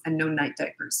pull-ups and no night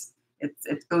diapers.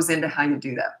 It goes into how you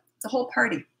do that. It's a whole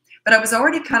party. But I was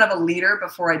already kind of a leader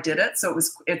before I did it, so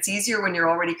it's easier when you're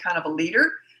already kind of a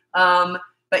leader.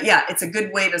 But yeah, it's a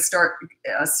good way to start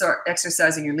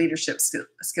exercising your leadership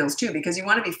skills too, because you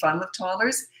want to be fun with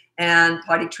toddlers, and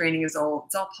potty training it's all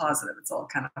positive. It's all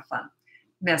kind of fun,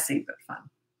 messy but fun.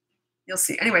 You'll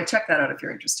see. Anyway, check that out if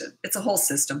you're interested. It's a whole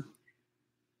system.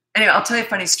 Anyway, I'll tell you a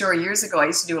funny story. Years ago, I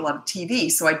used to do a lot of TV,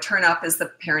 so I'd turn up as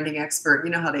the parenting expert.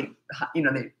 You know how they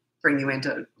bring you in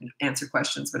to answer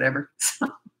questions, whatever. So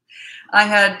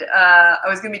I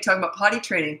was going to be talking about potty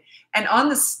training. And on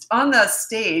the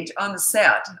stage, on the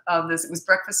set of this, it was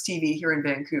Breakfast TV here in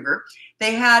Vancouver,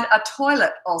 they had a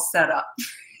toilet all set up.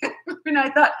 And I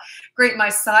thought, great, my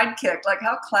sidekick, like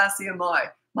how classy am I?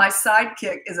 My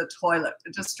sidekick is a toilet.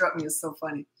 It just struck me as so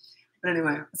funny. But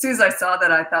anyway, as soon as I saw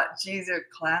that, I thought, geez, you're a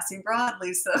classy broad,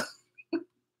 Lisa.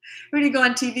 Who do you go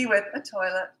on TV with? A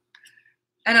toilet.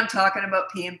 And I'm talking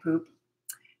about pee and poop.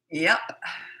 Yep.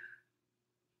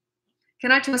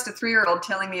 Can I trust a 3-year-old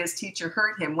telling me his teacher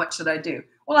hurt him? What should I do?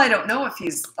 Well, I don't know if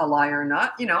he's a liar or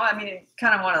not. You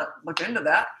kind of want to look into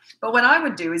that. But what I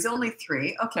would do is only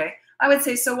 3. Okay. I would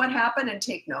say, so what happened? And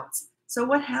take notes. So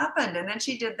what happened? And then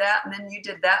she did that. And then you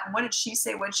did that. And what did she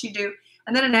say? What did she do?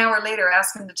 And then an hour later,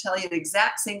 ask him to tell you the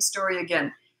exact same story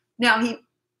again. Now,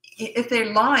 if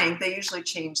they're lying, they usually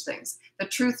change things. The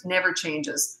truth never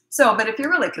changes. So, but if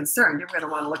you're really concerned, you're going to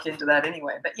want to look into that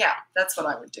anyway. But yeah, that's what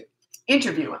I would do.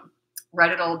 Interview him.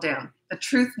 Write it all down. The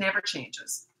truth never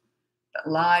changes.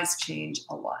 But lies change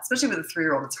a lot, especially with a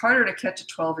 3-year-old. It's harder to catch a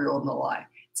 12-year-old in a lie.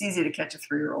 It's easy to catch a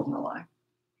 3-year-old in a lie.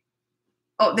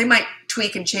 Oh, they might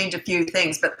tweak and change a few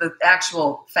things, but the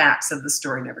actual facts of the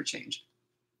story never change.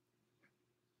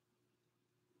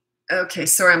 Okay,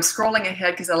 sorry, I'm scrolling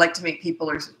ahead because I like to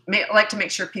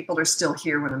make sure people are still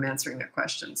here when I'm answering their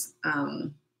questions.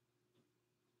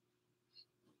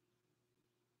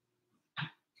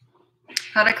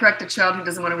 How to correct a child who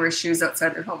doesn't want to wear shoes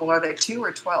outside their home? Well, are they 2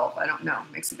 or 12? I don't know.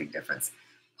 Makes a big difference.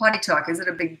 Potty talk, is it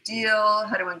a big deal?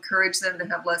 How to encourage them to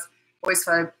have less? Boys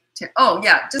 5, 10. Oh,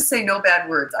 yeah, just say no bad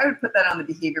words. I would put that on the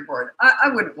behavior board. I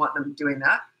wouldn't want them doing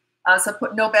that. So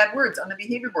put no bad words on the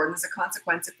behavior board. And there's a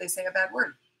consequence if they say a bad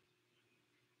word.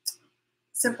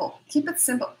 Simple. Keep it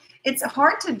simple. It's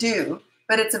hard to do,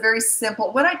 but it's a very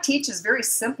simple. What I teach is very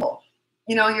simple.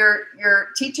 You're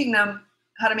teaching them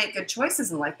how to make good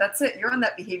choices in life. That's it. You're on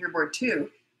that behavior board too.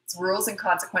 It's rules and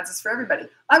consequences for everybody.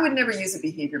 I would never use a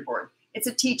behavior board. It's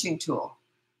a teaching tool.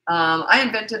 I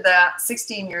invented that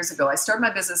 16 years ago. I started my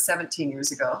business 17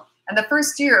 years ago. And the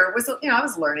first year was, I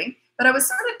was learning, but I was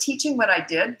sort of teaching what I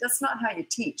did. That's not how you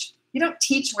teach. You don't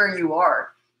teach where you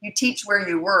are. You teach where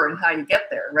you were and how you get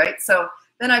there, right? So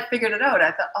then I figured it out.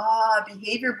 I thought,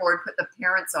 behavior board, put the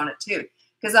parents on it too.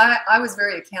 Because I was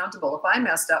very accountable. If I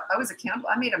messed up, I was accountable.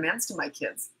 I made amends to my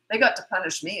kids. They got to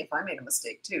punish me if I made a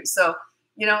mistake too. So,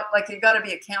 you got to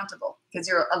be accountable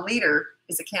because a leader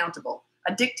is accountable.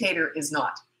 A dictator is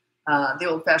not. The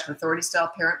old-fashioned authority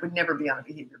style parent would never be on a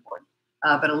behavior board,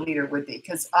 but a leader would be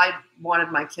because I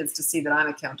wanted my kids to see that I'm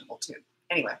accountable too.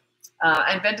 Anyway,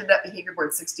 I invented that behavior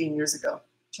board 16 years ago.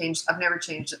 I've never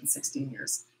changed it in 16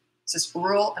 years. It's just a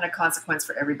rule and a consequence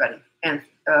for everybody and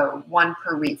 1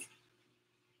 per week.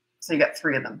 So you got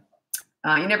 3 of them.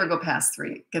 You never go past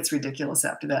 3. It gets ridiculous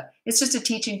after that. It's just a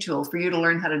teaching tool for you to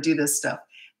learn how to do this stuff.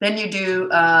 Then you do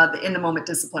the in-the-moment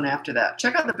discipline after that.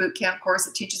 Check out the boot camp course.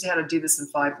 It teaches you how to do this in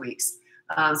 5 weeks.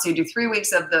 So you do 3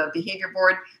 weeks of the behavior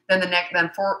board. Then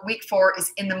week 4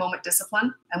 is in-the-moment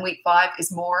discipline, and week 5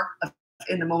 is more of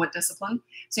in-the-moment discipline.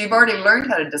 So you've already learned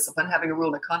how to discipline, having a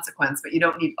rule of consequence, but you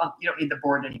don't need the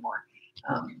board anymore.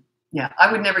 Yeah,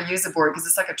 I would never use a board because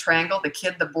it's like a triangle. The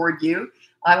kid, the board, you.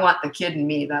 I want the kid and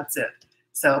me. That's it.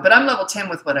 So, but I'm level 10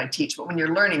 with what I teach. But when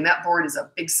you're learning, that board is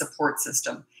a big support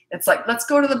system. It's like, let's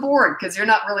go to the board because you're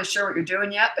not really sure what you're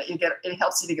doing yet, but it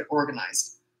helps you to get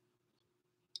organized.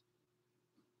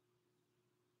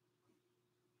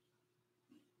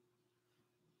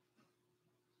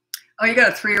 Oh, you got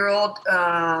a 3-year-old?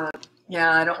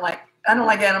 Yeah, I don't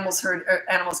like animals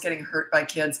getting hurt by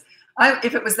kids.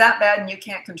 If it was that bad and you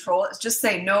can't control it, just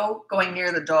say no going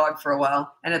near the dog for a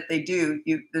while. And if they do,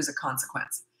 there's a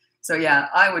consequence. So yeah,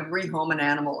 I would rehome an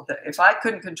animal. If I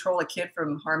couldn't control a kid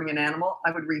from harming an animal, I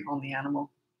would rehome the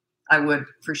animal. I would,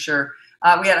 for sure.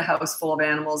 We had a house full of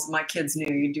animals. My kids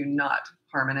knew you do not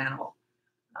harm an animal.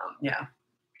 Yeah.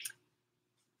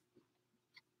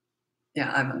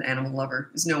 Yeah, I'm an animal lover.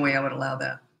 There's no way I would allow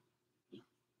that.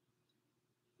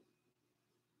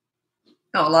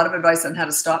 No, a lot of advice on how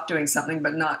to stop doing something,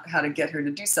 but not how to get her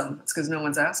to do something. It's because no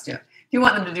one's asked you. If you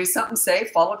want them to do something, say,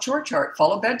 follow chore chart,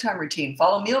 follow bedtime routine,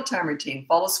 follow mealtime routine,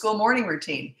 follow school morning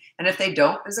routine. And if they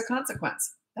don't, there's a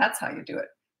consequence. That's how you do it.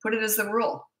 Put it as the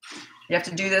rule. You have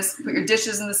to do this, put your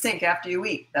dishes in the sink after you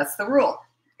eat. That's the rule.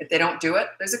 If they don't do it,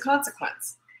 there's a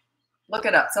consequence. Look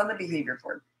it up. It's on the behavior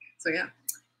board. So yeah,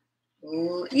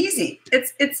 easy.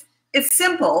 It's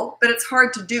simple, but it's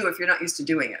hard to do if you're not used to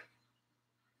doing it.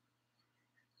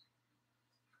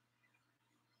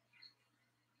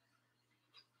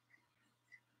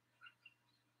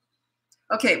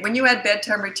 Okay, when you add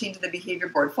bedtime routine to the behavior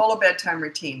board, follow bedtime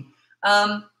routine.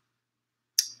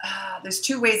 There's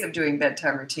 2 ways of doing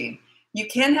bedtime routine. You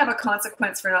can have a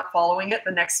consequence for not following it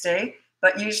the next day,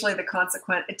 but usually the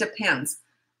consequence, it depends.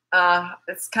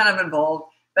 It's kind of involved,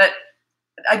 but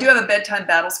I do have a bedtime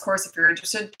battles course if you're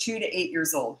interested, 2 to 8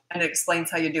 years old, and it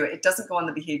explains how you do it. It doesn't go on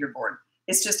the behavior board.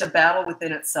 It's just a battle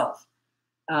within itself.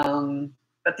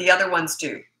 But the other ones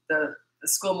do. The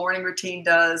school morning routine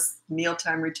does,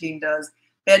 mealtime routine does.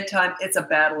 Bedtime, it's a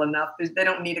battle enough. They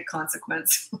don't need a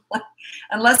consequence.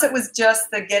 Unless it was just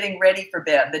the getting ready for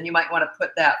bed, then you might want to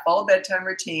put that. Follow bedtime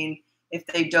routine. If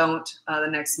they don't the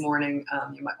next morning,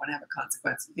 you might want to have a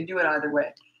consequence. You can do it either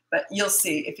way. But you'll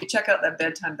see. If you check out that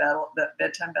bedtime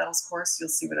battles course, you'll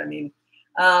see what I mean.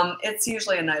 It's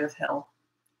usually a night of hell.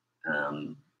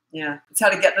 Yeah, it's how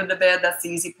to get them to bed. That's the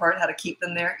easy part, how to keep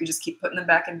them there. You just keep putting them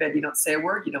back in bed. You don't say a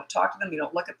word. You don't talk to them. You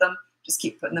don't look at them. Just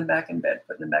keep putting them back in bed,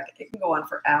 putting them back. It can go on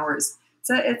for hours.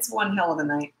 So it's one hell of a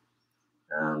night.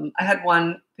 I had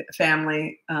one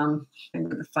family, they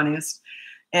were the funniest,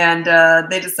 and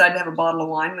they decided to have a bottle of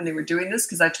wine when they were doing this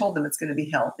because I told them it's going to be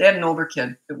hell. They had an older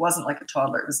kid. It wasn't like a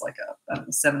toddler. It was like a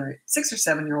 6 or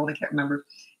 7 year old. I can't remember,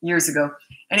 years ago.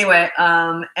 Anyway,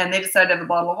 and they decided to have a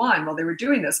bottle of wine while they were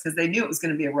doing this because they knew it was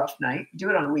going to be a rough night.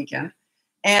 Do it on a weekend.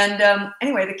 And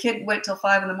anyway, the kid went till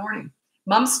 5 in the morning.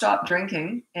 Mom stopped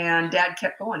drinking and Dad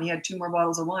kept going. He had 2 more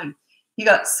bottles of wine. He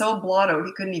got so blottoed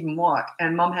he couldn't even walk,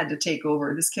 and Mom had to take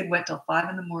over. This kid went till 5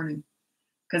 in the morning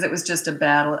because it was just a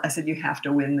battle. I said, you have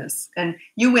to win this. And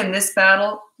you win this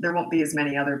battle, there won't be as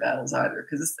many other battles either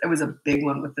because it was a big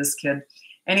one with this kid.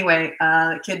 Anyway,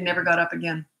 the kid never got up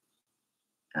again.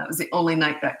 It was the only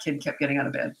night that kid kept getting out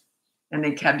of bed. And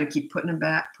they had to keep putting him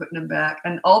back.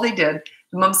 And all they did,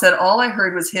 the mom said, all I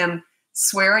heard was him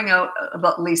swearing out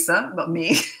about Lisa, about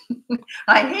me.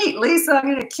 I hate Lisa. I'm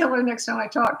going to kill her next time I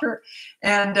talk to her.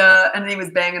 And then he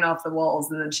was banging off the walls,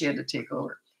 and then she had to take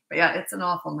over. But yeah, it's an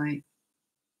awful night.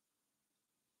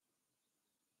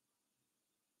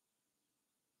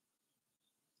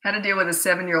 How to deal with a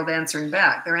 7-year-old answering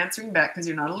back. They're answering back because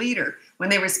you're not a leader. When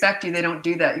they respect you, they don't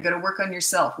do that. You got to work on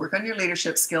yourself, work on your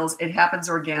leadership skills. It happens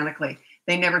organically.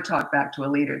 They never talk back to a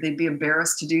leader. They'd be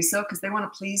embarrassed to do so because they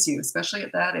want to please you, especially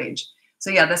at that age. So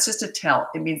yeah, that's just a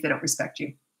tell. It means they don't respect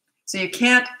you. So you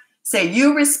can't say,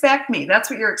 you respect me.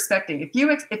 That's what you're expecting. If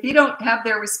you don't have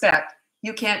their respect,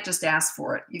 you can't just ask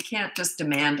for it. You can't just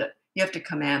demand it. You have to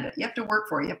command it. You have to work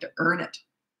for it. You have to earn it.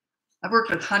 I've worked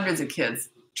with hundreds of kids,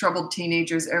 troubled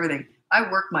teenagers, everything. I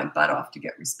worked my butt off to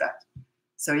get respect.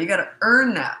 So you got to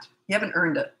earn that. You haven't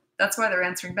earned it. That's why they're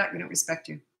answering back. They don't respect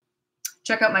you.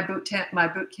 Check out my boot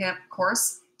camp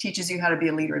course. Teaches you how to be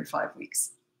a leader in 5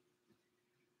 weeks.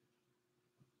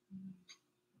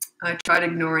 I tried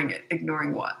ignoring it.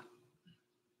 Ignoring what?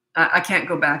 I can't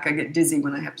go back. I get dizzy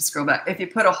when I have to scroll back. If you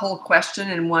put a whole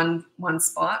question in one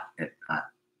spot,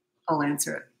 I'll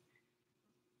answer it.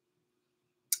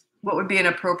 What would be an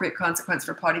appropriate consequence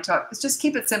for potty talk? It's just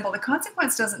keep it simple. The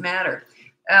consequence doesn't matter.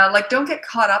 Like, don't get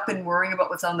caught up in worrying about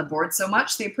what's on the board so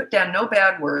much. So you put down no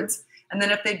bad words. And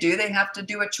then if they do, they have to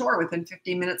do a chore within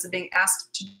 15 minutes of being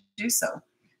asked to do so.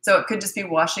 So it could just be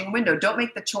washing a window. Don't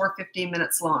make the chore 15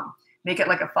 minutes long. Make it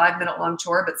like a 5-minute long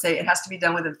chore, but say it has to be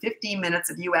done within 15 minutes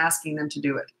of you asking them to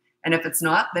do it. And if it's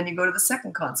not, then you go to the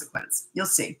second consequence. You'll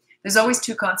see. There's always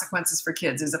 2 consequences for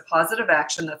kids. There's a positive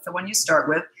action. That's the one you start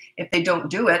with. If they don't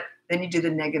do it, then you do the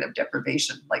negative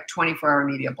deprivation, like 24-hour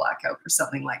media blackout or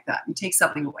something like that. You take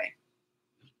something away.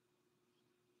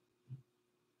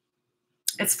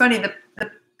 It's funny, the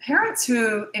parents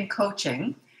who, in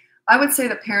coaching, I would say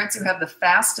the parents who have the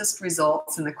fastest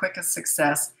results and the quickest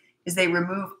success is they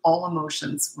remove all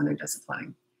emotions when they're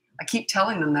disciplining. I keep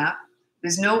telling them that.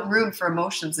 There's no room for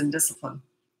emotions in discipline.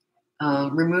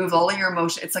 Remove all of your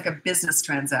emotion. It's like a business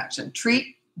transaction.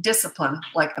 Treat discipline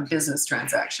like a business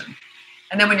transaction.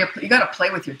 And then when you got to play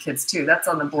with your kids too. That's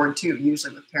on the board too,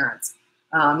 usually with parents.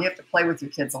 You have to play with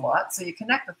your kids a lot so you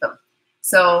connect with them.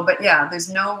 So, but yeah,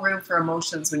 there's no room for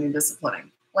emotions when you're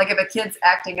disciplining. Like if a kid's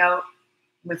acting out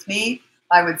with me,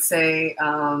 I would say,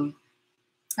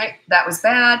 hey, that was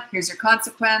bad. Here's your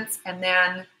consequence. And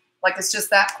then like, it's just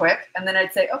that quick. And then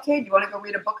I'd say, okay, do you want to go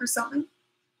read a book or something?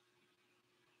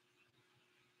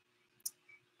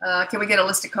 Can we get a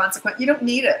list of consequences? You don't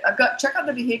need it. Check out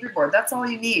the behavior board. That's all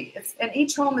you need. And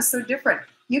each home is so different.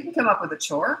 You can come up with a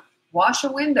chore, wash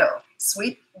a window,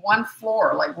 sweep one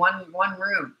floor, like one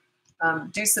room,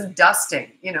 do some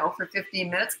dusting, for 15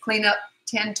 minutes, clean up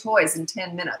 10 toys in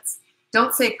 10 minutes.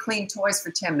 Don't say clean toys for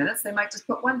 10 minutes. They might just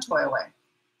put one toy away.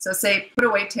 So say put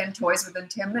away 10 toys within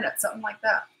 10 minutes, something like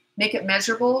that. Make it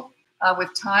measurable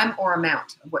with time or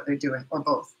amount of what they're doing, or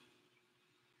both.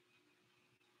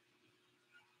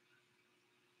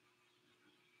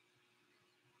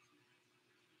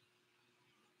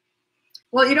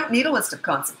 Well, you don't need a list of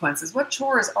consequences. What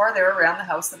chores are there around the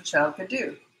house that a child could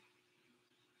do?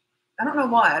 I don't know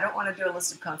why. I don't want to do a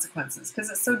list of consequences because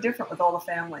it's so different with all the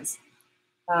families.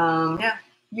 Yeah,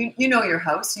 you know your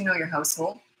house. You know your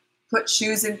household. Put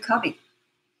shoes in cubby.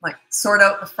 Like sort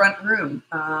out the front room.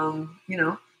 Yeah,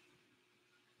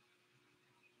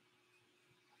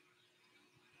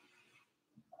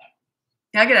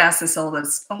 I get asked this all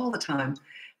the time.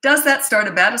 Does that start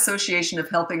a bad association of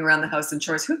helping around the house and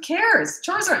chores? Who cares?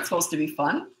 Chores aren't supposed to be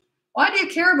fun. Why do you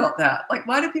care about that? Like,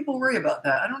 why do people worry about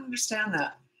that? I don't understand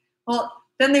that. Well,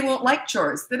 then they won't like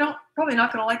chores. Probably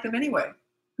not going to like them anyway.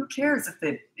 Who cares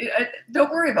if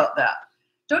don't worry about that.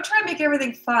 Don't try and make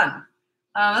everything fun.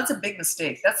 That's a big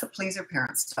mistake. That's the pleaser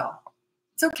parent style.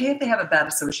 It's okay if they have a bad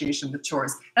association with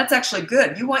chores. That's actually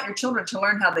good. You want your children to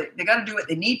learn how they got to do what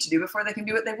they need to do before they can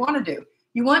do what they want to do.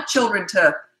 You want children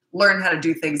to learn how to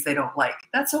do things they don't like.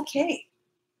 That's okay.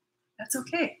 That's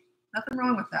okay. Nothing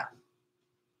wrong with that.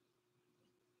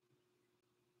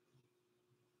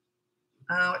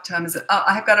 What time is it?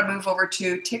 I've got to move over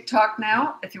to TikTok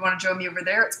now. If you want to join me over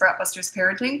there, it's Bratbusters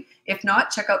Parenting. If not,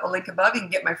 check out the link above. You can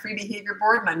get my free behavior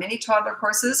board, my mini toddler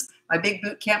courses, my big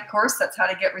boot camp course. That's how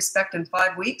to get respect in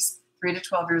 5 weeks, 3 to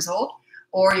 12 years old.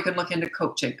 Or you can look into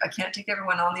coaching. I can't take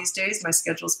everyone on these days. My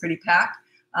schedule's pretty packed.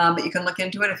 But you can look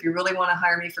into it. If you really want to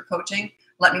hire me for coaching,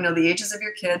 let me know the ages of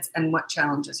your kids and what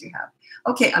challenges you have.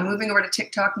 Okay, I'm moving over to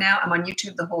TikTok now. I'm on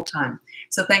YouTube the whole time.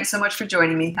 So thanks so much for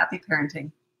joining me. Happy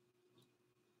parenting.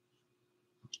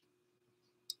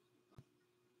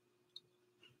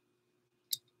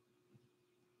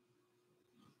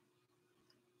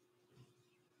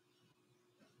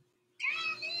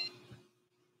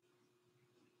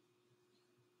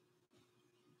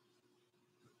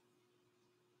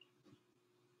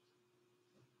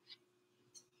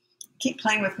 Keep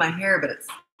playing with my hair, but it's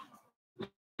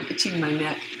itching my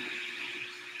neck.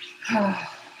 I've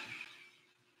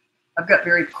got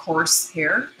very coarse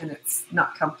hair, and it's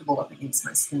not comfortable up against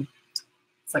my skin.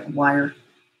 It's like wire.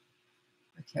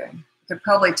 Okay. I could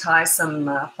probably tie some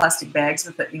plastic bags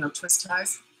with it, twist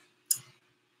ties.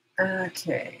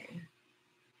 Okay.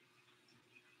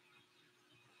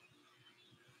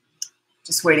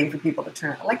 Just waiting for people to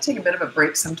turn. I like to take a bit of a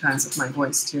break sometimes with my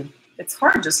voice, too. It's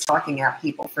hard just talking at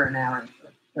people for an hour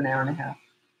and a half.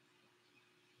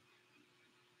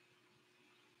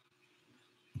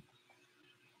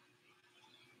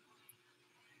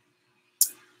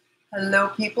 Hello,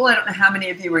 people. I don't know how many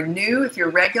of you are new. If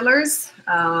you're regulars,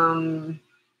 you can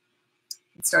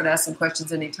start asking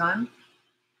questions anytime.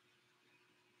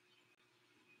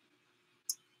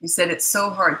 You said it's so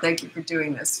hard. Thank you for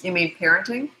doing this. You mean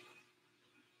parenting?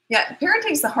 Yeah,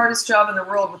 parenting's the hardest job in the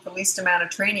world with the least amount of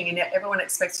training, and yet everyone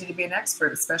expects you to be an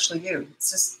expert, especially you.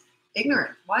 It's just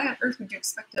ignorant. Why on earth would you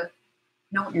expect to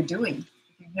know what you're doing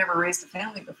if you've never raised a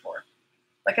family before?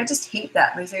 Like, I just hate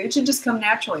that. They say it should just come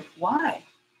naturally. Why?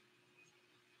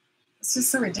 It's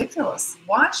just so ridiculous.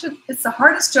 Why should it's the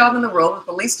hardest job in the world with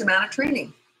the least amount of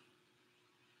training?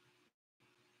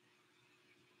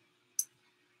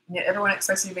 And yet everyone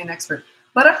expects you to be an expert.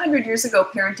 But 100 years ago,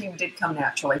 parenting did come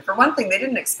naturally. For one thing, they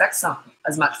didn't expect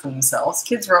as much from themselves.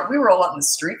 We were all out in the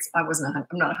streets. I'm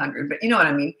not 100, but you know what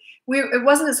I mean. It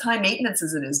wasn't as high maintenance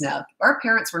as it is now. Our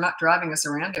parents were not driving us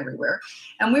around everywhere,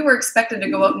 and we were expected to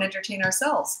go out and entertain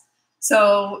ourselves.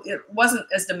 So it wasn't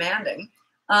as demanding.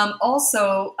 Like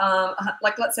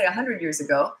let's say 100 years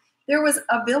ago, there was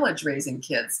a village raising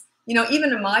kids. You know,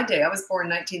 even in my day, I was born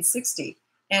in 1960.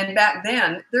 And back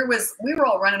then, we were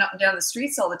all running up and down the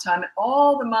streets all the time, and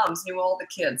all the moms knew all the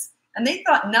kids. And they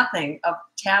thought nothing of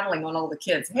tattling on all the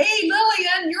kids. Hey,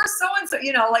 Lillian, you're so-and-so.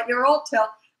 You know, like they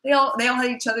all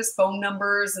had each other's phone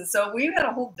numbers. And so we had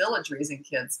a whole village raising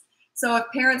kids. So if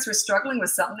parents were struggling with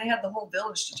something, they had the whole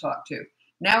village to talk to.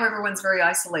 Now everyone's very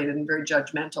isolated and very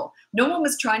judgmental. No one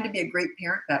was trying to be a great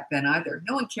parent back then either.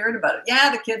 No one cared about it.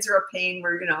 Yeah, the kids are a pain.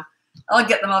 I'll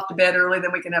get them off to bed early,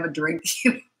 then we can have a drink.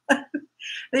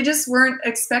 They just weren't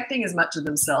expecting as much of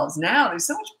themselves. Now there's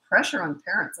so much pressure on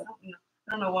parents. I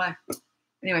don't know why.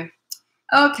 Anyway,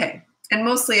 okay. And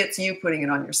mostly it's you putting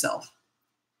it on yourself.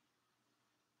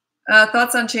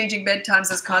 Thoughts on changing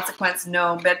bedtimes as consequence?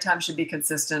 No, bedtime should be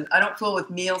consistent. I don't fool with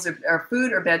meals or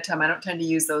food or bedtime. I don't tend to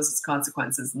use those as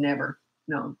consequences. Never.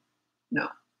 No.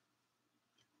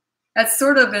 That's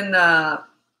sort of in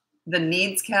the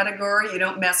needs category. You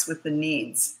don't mess with the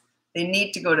needs. They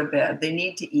need to go to bed. They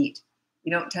need to eat.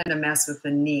 You don't tend to mess with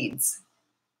the needs.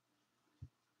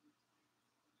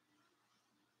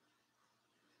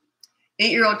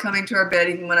 Eight-year-old coming to our bed,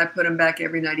 even when I put him back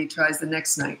every night, he tries the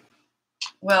next night.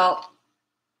 Well,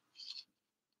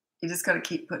 you just got to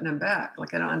keep putting him back.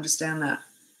 Like, I don't understand that.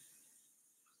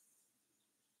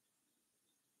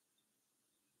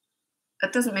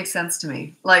 That doesn't make sense to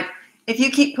me. Like, if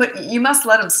you you must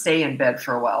let him stay in bed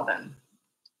for a while then.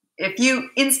 If you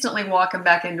instantly walk him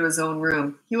back into his own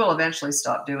room, he will eventually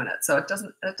stop doing it. So that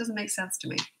doesn't make sense to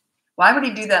me. Why would he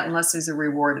do that unless there's a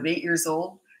reward? At 8 years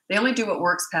old, they only do what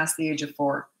works past the age of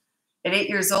 4. At 8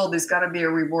 years old, there's got to be a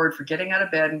reward for getting out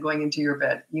of bed and going into your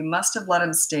bed. You must have let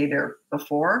him stay there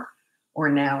before or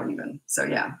now even. So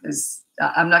yeah,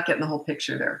 I'm not getting the whole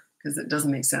picture there because it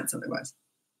doesn't make sense otherwise.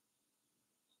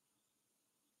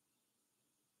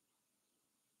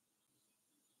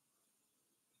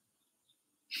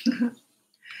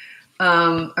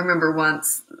 I remember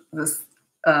once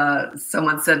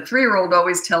someone said, 3-year-old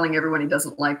always telling everyone he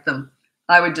doesn't like them.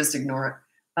 I would just ignore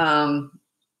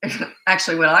it.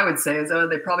 Actually, what I would say is, oh,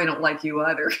 they probably don't like you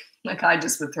either. Like, I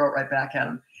just would throw it right back at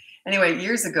them. Anyway,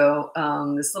 years ago,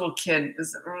 this little kid,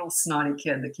 this real snotty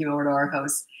kid that came over to our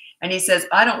house, and he says,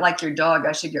 I don't like your dog.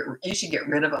 You should get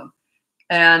rid of him.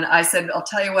 And I said, I'll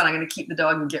tell you what, I'm going to keep the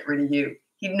dog and get rid of you.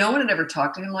 No one had ever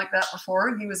talked to him like that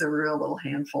before. He was a real little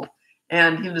handful.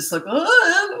 And he was just like,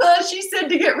 oh, she said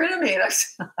to get rid of me. And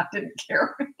I didn't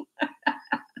care.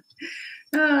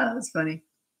 That's funny.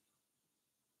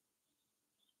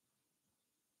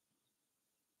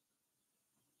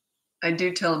 I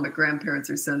do tell them that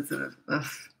grandparents are sensitive. Ugh,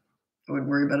 I wouldn't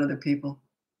worry about other people.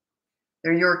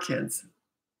 They're your kids.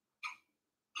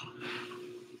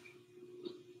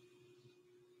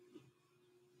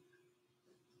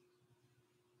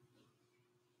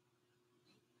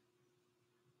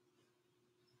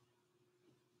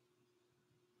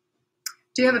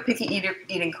 Do you have a picky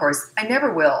eating course? I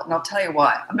never will, and I'll tell you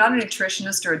why. I'm not a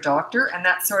nutritionist or a doctor, and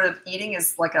that sort of eating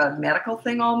is like a medical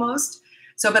thing almost.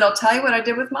 But I'll tell you what I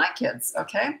did with my kids,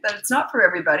 okay? But it's not for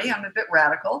everybody. I'm a bit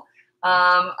radical.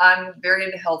 I'm very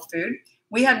into health food.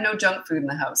 We had no junk food in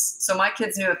the house. So my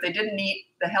kids knew if they didn't eat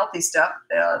the healthy stuff,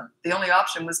 the only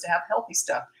option was to have healthy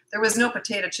stuff. There was no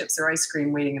potato chips or ice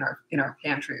cream waiting in our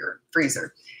pantry or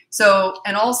freezer.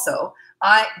 And also,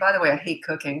 by the way, I hate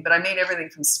cooking, but I made everything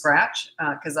from scratch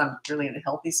because I'm really into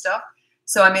healthy stuff.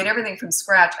 So I made everything from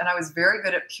scratch, and I was very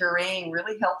good at pureeing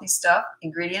really healthy stuff,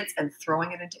 ingredients, and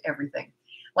throwing it into everything.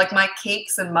 Like my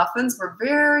cakes and muffins were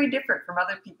very different from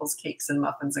other people's cakes and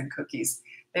muffins and cookies.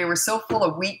 They were so full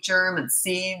of wheat germ and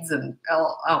seeds and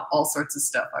all sorts of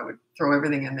stuff. I would throw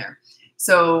everything in there.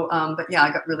 But yeah,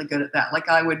 I got really good at that. Like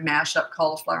I would mash up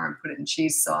cauliflower and put it in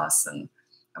cheese sauce, and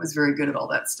I was very good at all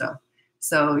that stuff.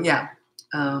 So yeah,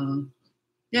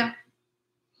 yeah.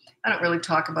 I don't really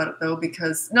talk about it though,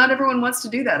 because not everyone wants to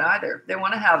do that either. They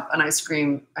want to have an ice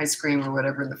cream or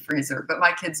whatever in the freezer. But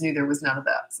my kids knew there was none of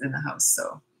that in the house.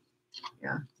 So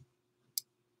yeah.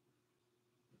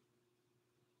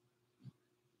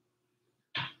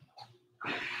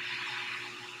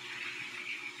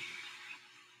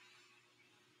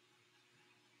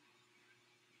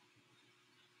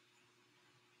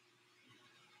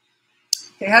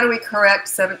 Okay, how do we correct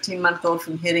 17-month-old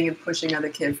from hitting and pushing other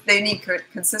kids? They need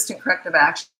consistent corrective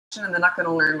action, and they're not going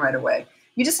to learn right away.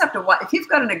 You just have to watch. If you've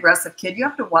got an aggressive kid, you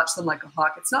have to watch them like a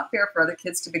hawk. It's not fair for other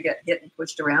kids to get hit and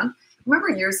pushed around. Remember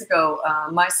years ago,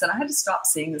 my son, I had to stop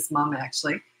seeing this mom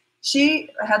actually. She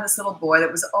had this little boy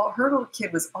that was her little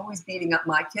kid was always beating up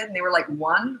my kid, and they were like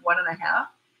 1.5,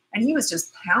 and he was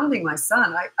just pounding my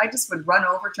son. I just would run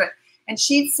over to it, and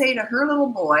she'd say to her little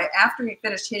boy after he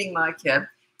finished hitting my kid,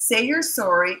 say you're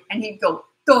sorry, and he'd go,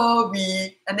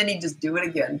 sorry, and then he'd just do it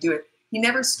again, do it. He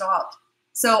never stopped.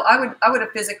 So I would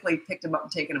have physically picked him up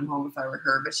and taken him home if I were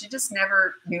her, but she just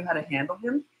never knew how to handle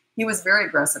him. He was a very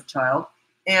aggressive child.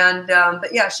 And,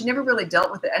 but yeah, she never really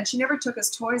dealt with it. And she never took his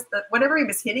toys, that whatever he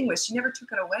was hitting with, she never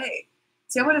took it away.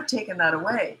 See, I would have taken that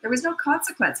away. There was no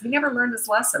consequence. He never learned his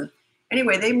lesson.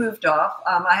 Anyway, they moved off.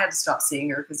 I had to stop seeing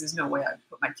her because there's no way I'd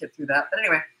put my kid through that. But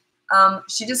anyway,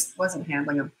 she just wasn't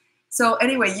handling him. So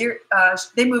anyway,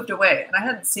 they moved away, and I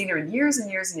hadn't seen her in years and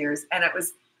years and years. And I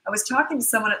was talking to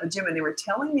someone at the gym, and they were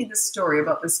telling me this story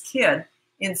about this kid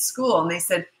in school. And they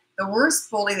said the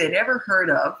worst bully they'd ever heard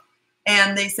of.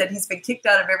 And they said he's been kicked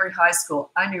out of every high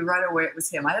school. I knew right away it was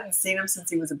him. I hadn't seen him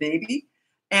since he was a baby.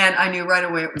 And I knew right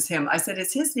away it was him. I said,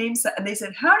 is his name? And they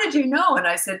said, how did you know? And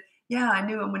I said, yeah, I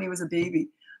knew him when he was a baby.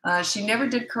 She never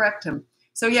did correct him.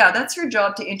 So yeah, that's your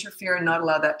job, to interfere and not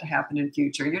allow that to happen in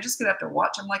future. You're just going to have to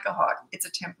watch him like a hawk. It's a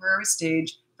temporary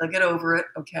stage. They'll get over it,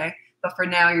 okay? But for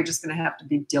now, you're just going to have to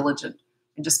be diligent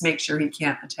and just make sure he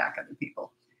can't attack other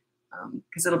people,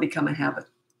 because it'll become a habit.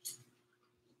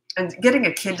 And getting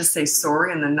a kid to say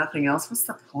sorry and then nothing else, what's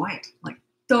the point? Like,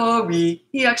 sorry.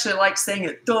 He actually likes saying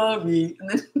it, sorry. And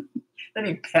then, then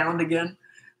he'd pound again.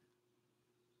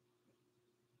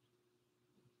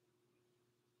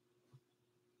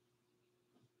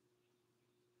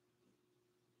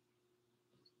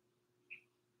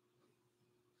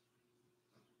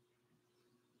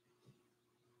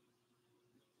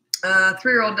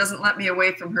 Three-year-old doesn't let me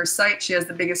away from her sight. She has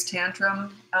the biggest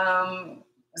tantrum.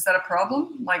 Is that a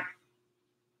problem? Like,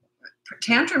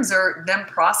 tantrums are them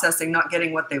processing not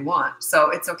getting what they want. So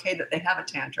it's okay that they have a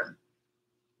tantrum.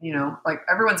 You know, like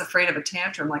everyone's afraid of a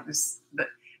tantrum like this, but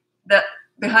that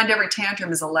behind every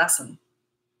tantrum is a lesson.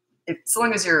 As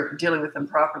long as you're dealing with them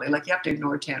properly, like you have to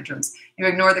ignore tantrums. You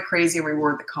ignore the crazy and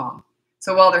reward the calm.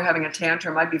 So while they're having a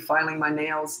tantrum, I'd be filing my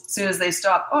nails. As soon as they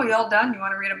stop, oh, you all done? You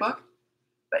want to read a book?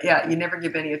 But yeah, you never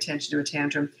give any attention to a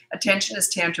tantrum. Attention is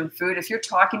tantrum food. If you're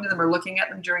talking to them or looking at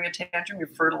them during a tantrum, you're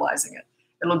fertilizing it.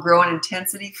 It'll grow in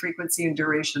intensity, frequency, and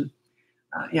duration.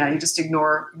 Yeah, you just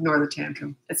ignore the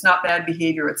tantrum. It's not bad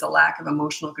behavior. It's a lack of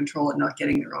emotional control and not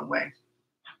getting their own way.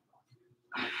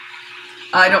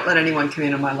 I don't let anyone come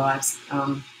into my lives.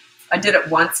 I did it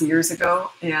once years ago,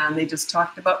 and they just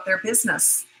talked about their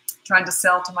business, trying to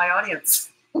sell to my audience.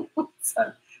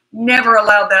 So, never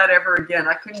allowed that ever again.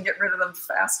 I couldn't get rid of them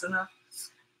fast enough.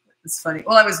 It's funny.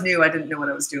 Well, I was new. I didn't know what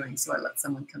I was doing, so I let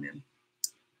someone come in.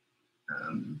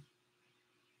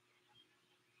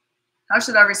 How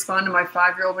should I respond to my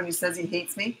 5-year-old when he says he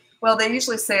hates me? Well, they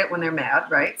usually say it when they're mad,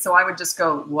 right? So I would just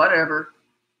go, whatever.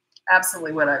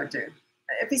 Absolutely what I would do.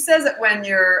 If he says it when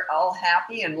you're all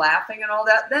happy and laughing and all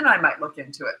that, then I might look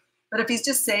into it. But if he's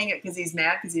just saying it because he's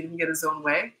mad because he didn't get his own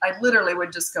way, I literally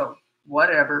would just go,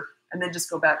 whatever, and then just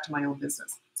go back to my own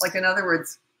business. Like, in other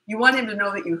words, you want him to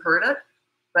know that you heard it,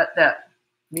 but that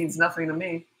means nothing to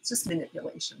me. It's just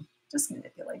manipulation. Just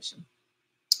manipulation.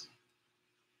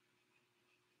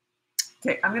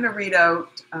 Okay, I'm going to read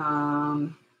out,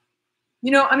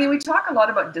 you know, I mean, we talk a lot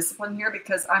about discipline here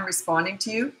because I'm responding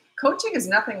to you. Coaching is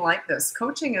nothing like this.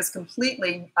 Coaching is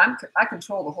completely, I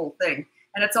control the whole thing.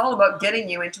 And it's all about getting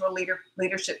you into a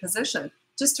leadership position.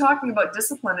 Just talking about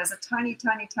discipline is a tiny,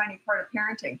 tiny, tiny part of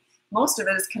parenting. Most of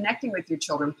it is connecting with your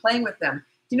children, playing with them.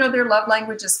 Do you know their love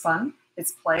language is fun?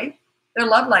 It's play. Their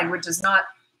love language is not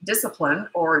discipline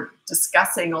or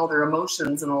discussing all their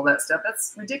emotions and all that stuff.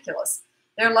 That's ridiculous.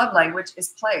 Their love language is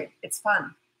play. It's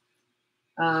fun.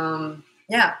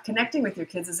 Yeah, connecting with your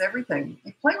kids is everything.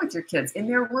 You play with your kids in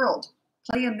their world.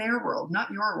 Play in their world, not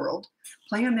your world.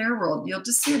 Play in their world. You'll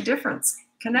just see a difference.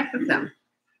 Connect with them.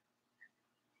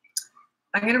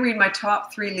 I'm going to read my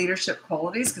top 3 leadership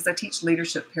qualities because I teach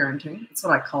leadership parenting. That's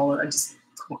what I call it.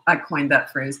 I coined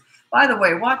that phrase. By the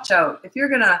way, watch out. If you're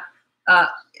going to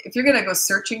if you're going to go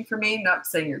searching for me, not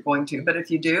saying you're going to, but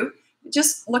if you do,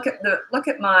 just look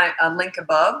at my link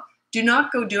above. Do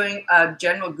not go doing a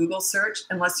general Google search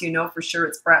unless you know for sure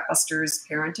it's Bratbusters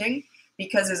Parenting,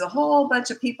 because there's a whole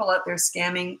bunch of people out there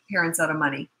scamming parents out of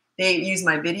money. They use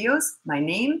my videos, my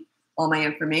name, all my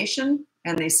information,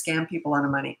 and they scam people out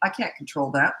of money. I can't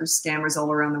control that. There's scammers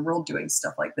all around the world doing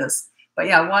stuff like this. But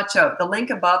yeah, watch out. The link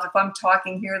above, if I'm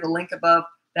talking here, the link above,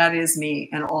 that is me,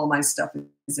 and all my stuff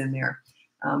is in there.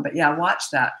 But yeah,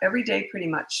 watch that. Every day, pretty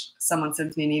much, someone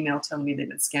sends me an email telling me they've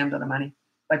been scammed out of money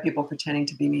by people pretending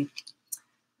to be me.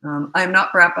 I'm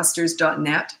not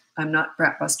bratbusters.net. I'm not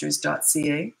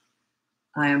bratbusters.ca.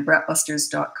 I am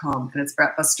bratbusters.com, and it's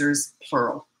Bratbusters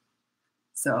plural.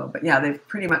 So, but yeah, they've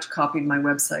pretty much copied my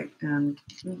website, and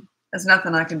there's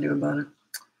nothing I can do about it.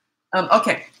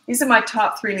 Okay, these are my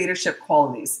top 3 leadership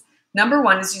qualities. Number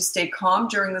 1 is you stay calm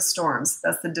during the storms.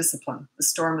 That's the discipline. The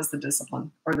storm is the discipline,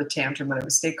 or the tantrum, whatever.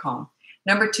 Stay calm.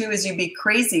 Number 2 is you be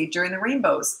crazy during the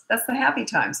rainbows. That's the happy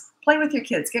times. Play with your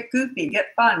kids. Get goofy,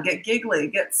 get fun, get giggly,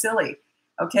 get silly.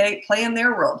 Okay, play in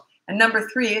their world. And number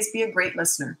 3 is be a great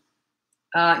listener.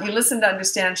 You listen to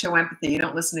understand, show empathy. You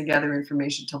don't listen to gather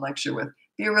information to lecture with.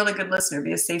 Be a really good listener.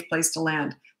 Be a safe place to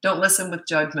land. Don't listen with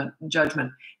judgment.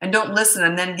 And don't listen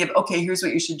and then give, okay, here's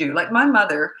what you should do. Like my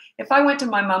mother, if I went to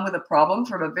my mom with a problem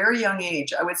from a very young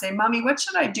age, I would say, Mommy, what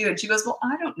should I do? And she goes, well,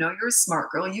 I don't know. You're a smart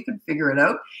girl. You can figure it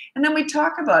out. And then we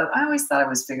talk about it. I always thought I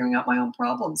was figuring out my own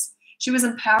problems. She was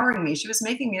empowering me. She was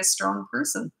making me a strong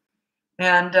person.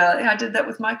 And yeah, I did that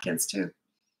with my kids too.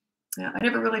 Yeah, I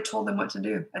never really told them what to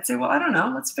do. I'd say, well, I don't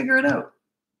know. Let's figure it out.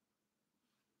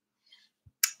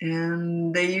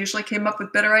 And they usually came up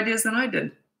with better ideas than I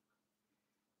did.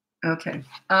 Okay,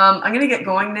 I'm going to get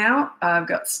going now. I've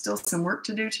got still some work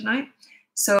to do tonight.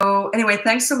 So anyway,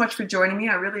 thanks so much for joining me.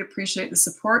 I really appreciate the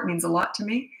support. It means a lot to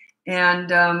me. And,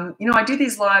 you know, I do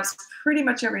these lives pretty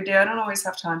much every day. I don't always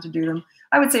have time to do them.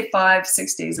 I would say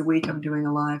 5-6 days a week I'm doing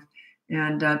a live.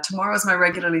 And tomorrow is my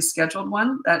regularly scheduled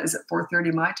one. That is at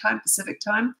 4:30 my time, Pacific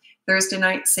time. Thursday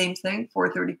night, same thing,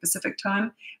 4:30 Pacific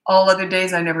time. All other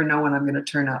days, I never know when I'm going to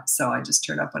turn up. So I just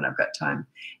turn up when I've got time.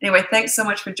 Anyway, thanks so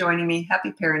much for joining me.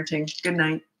 Happy parenting. Good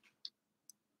night.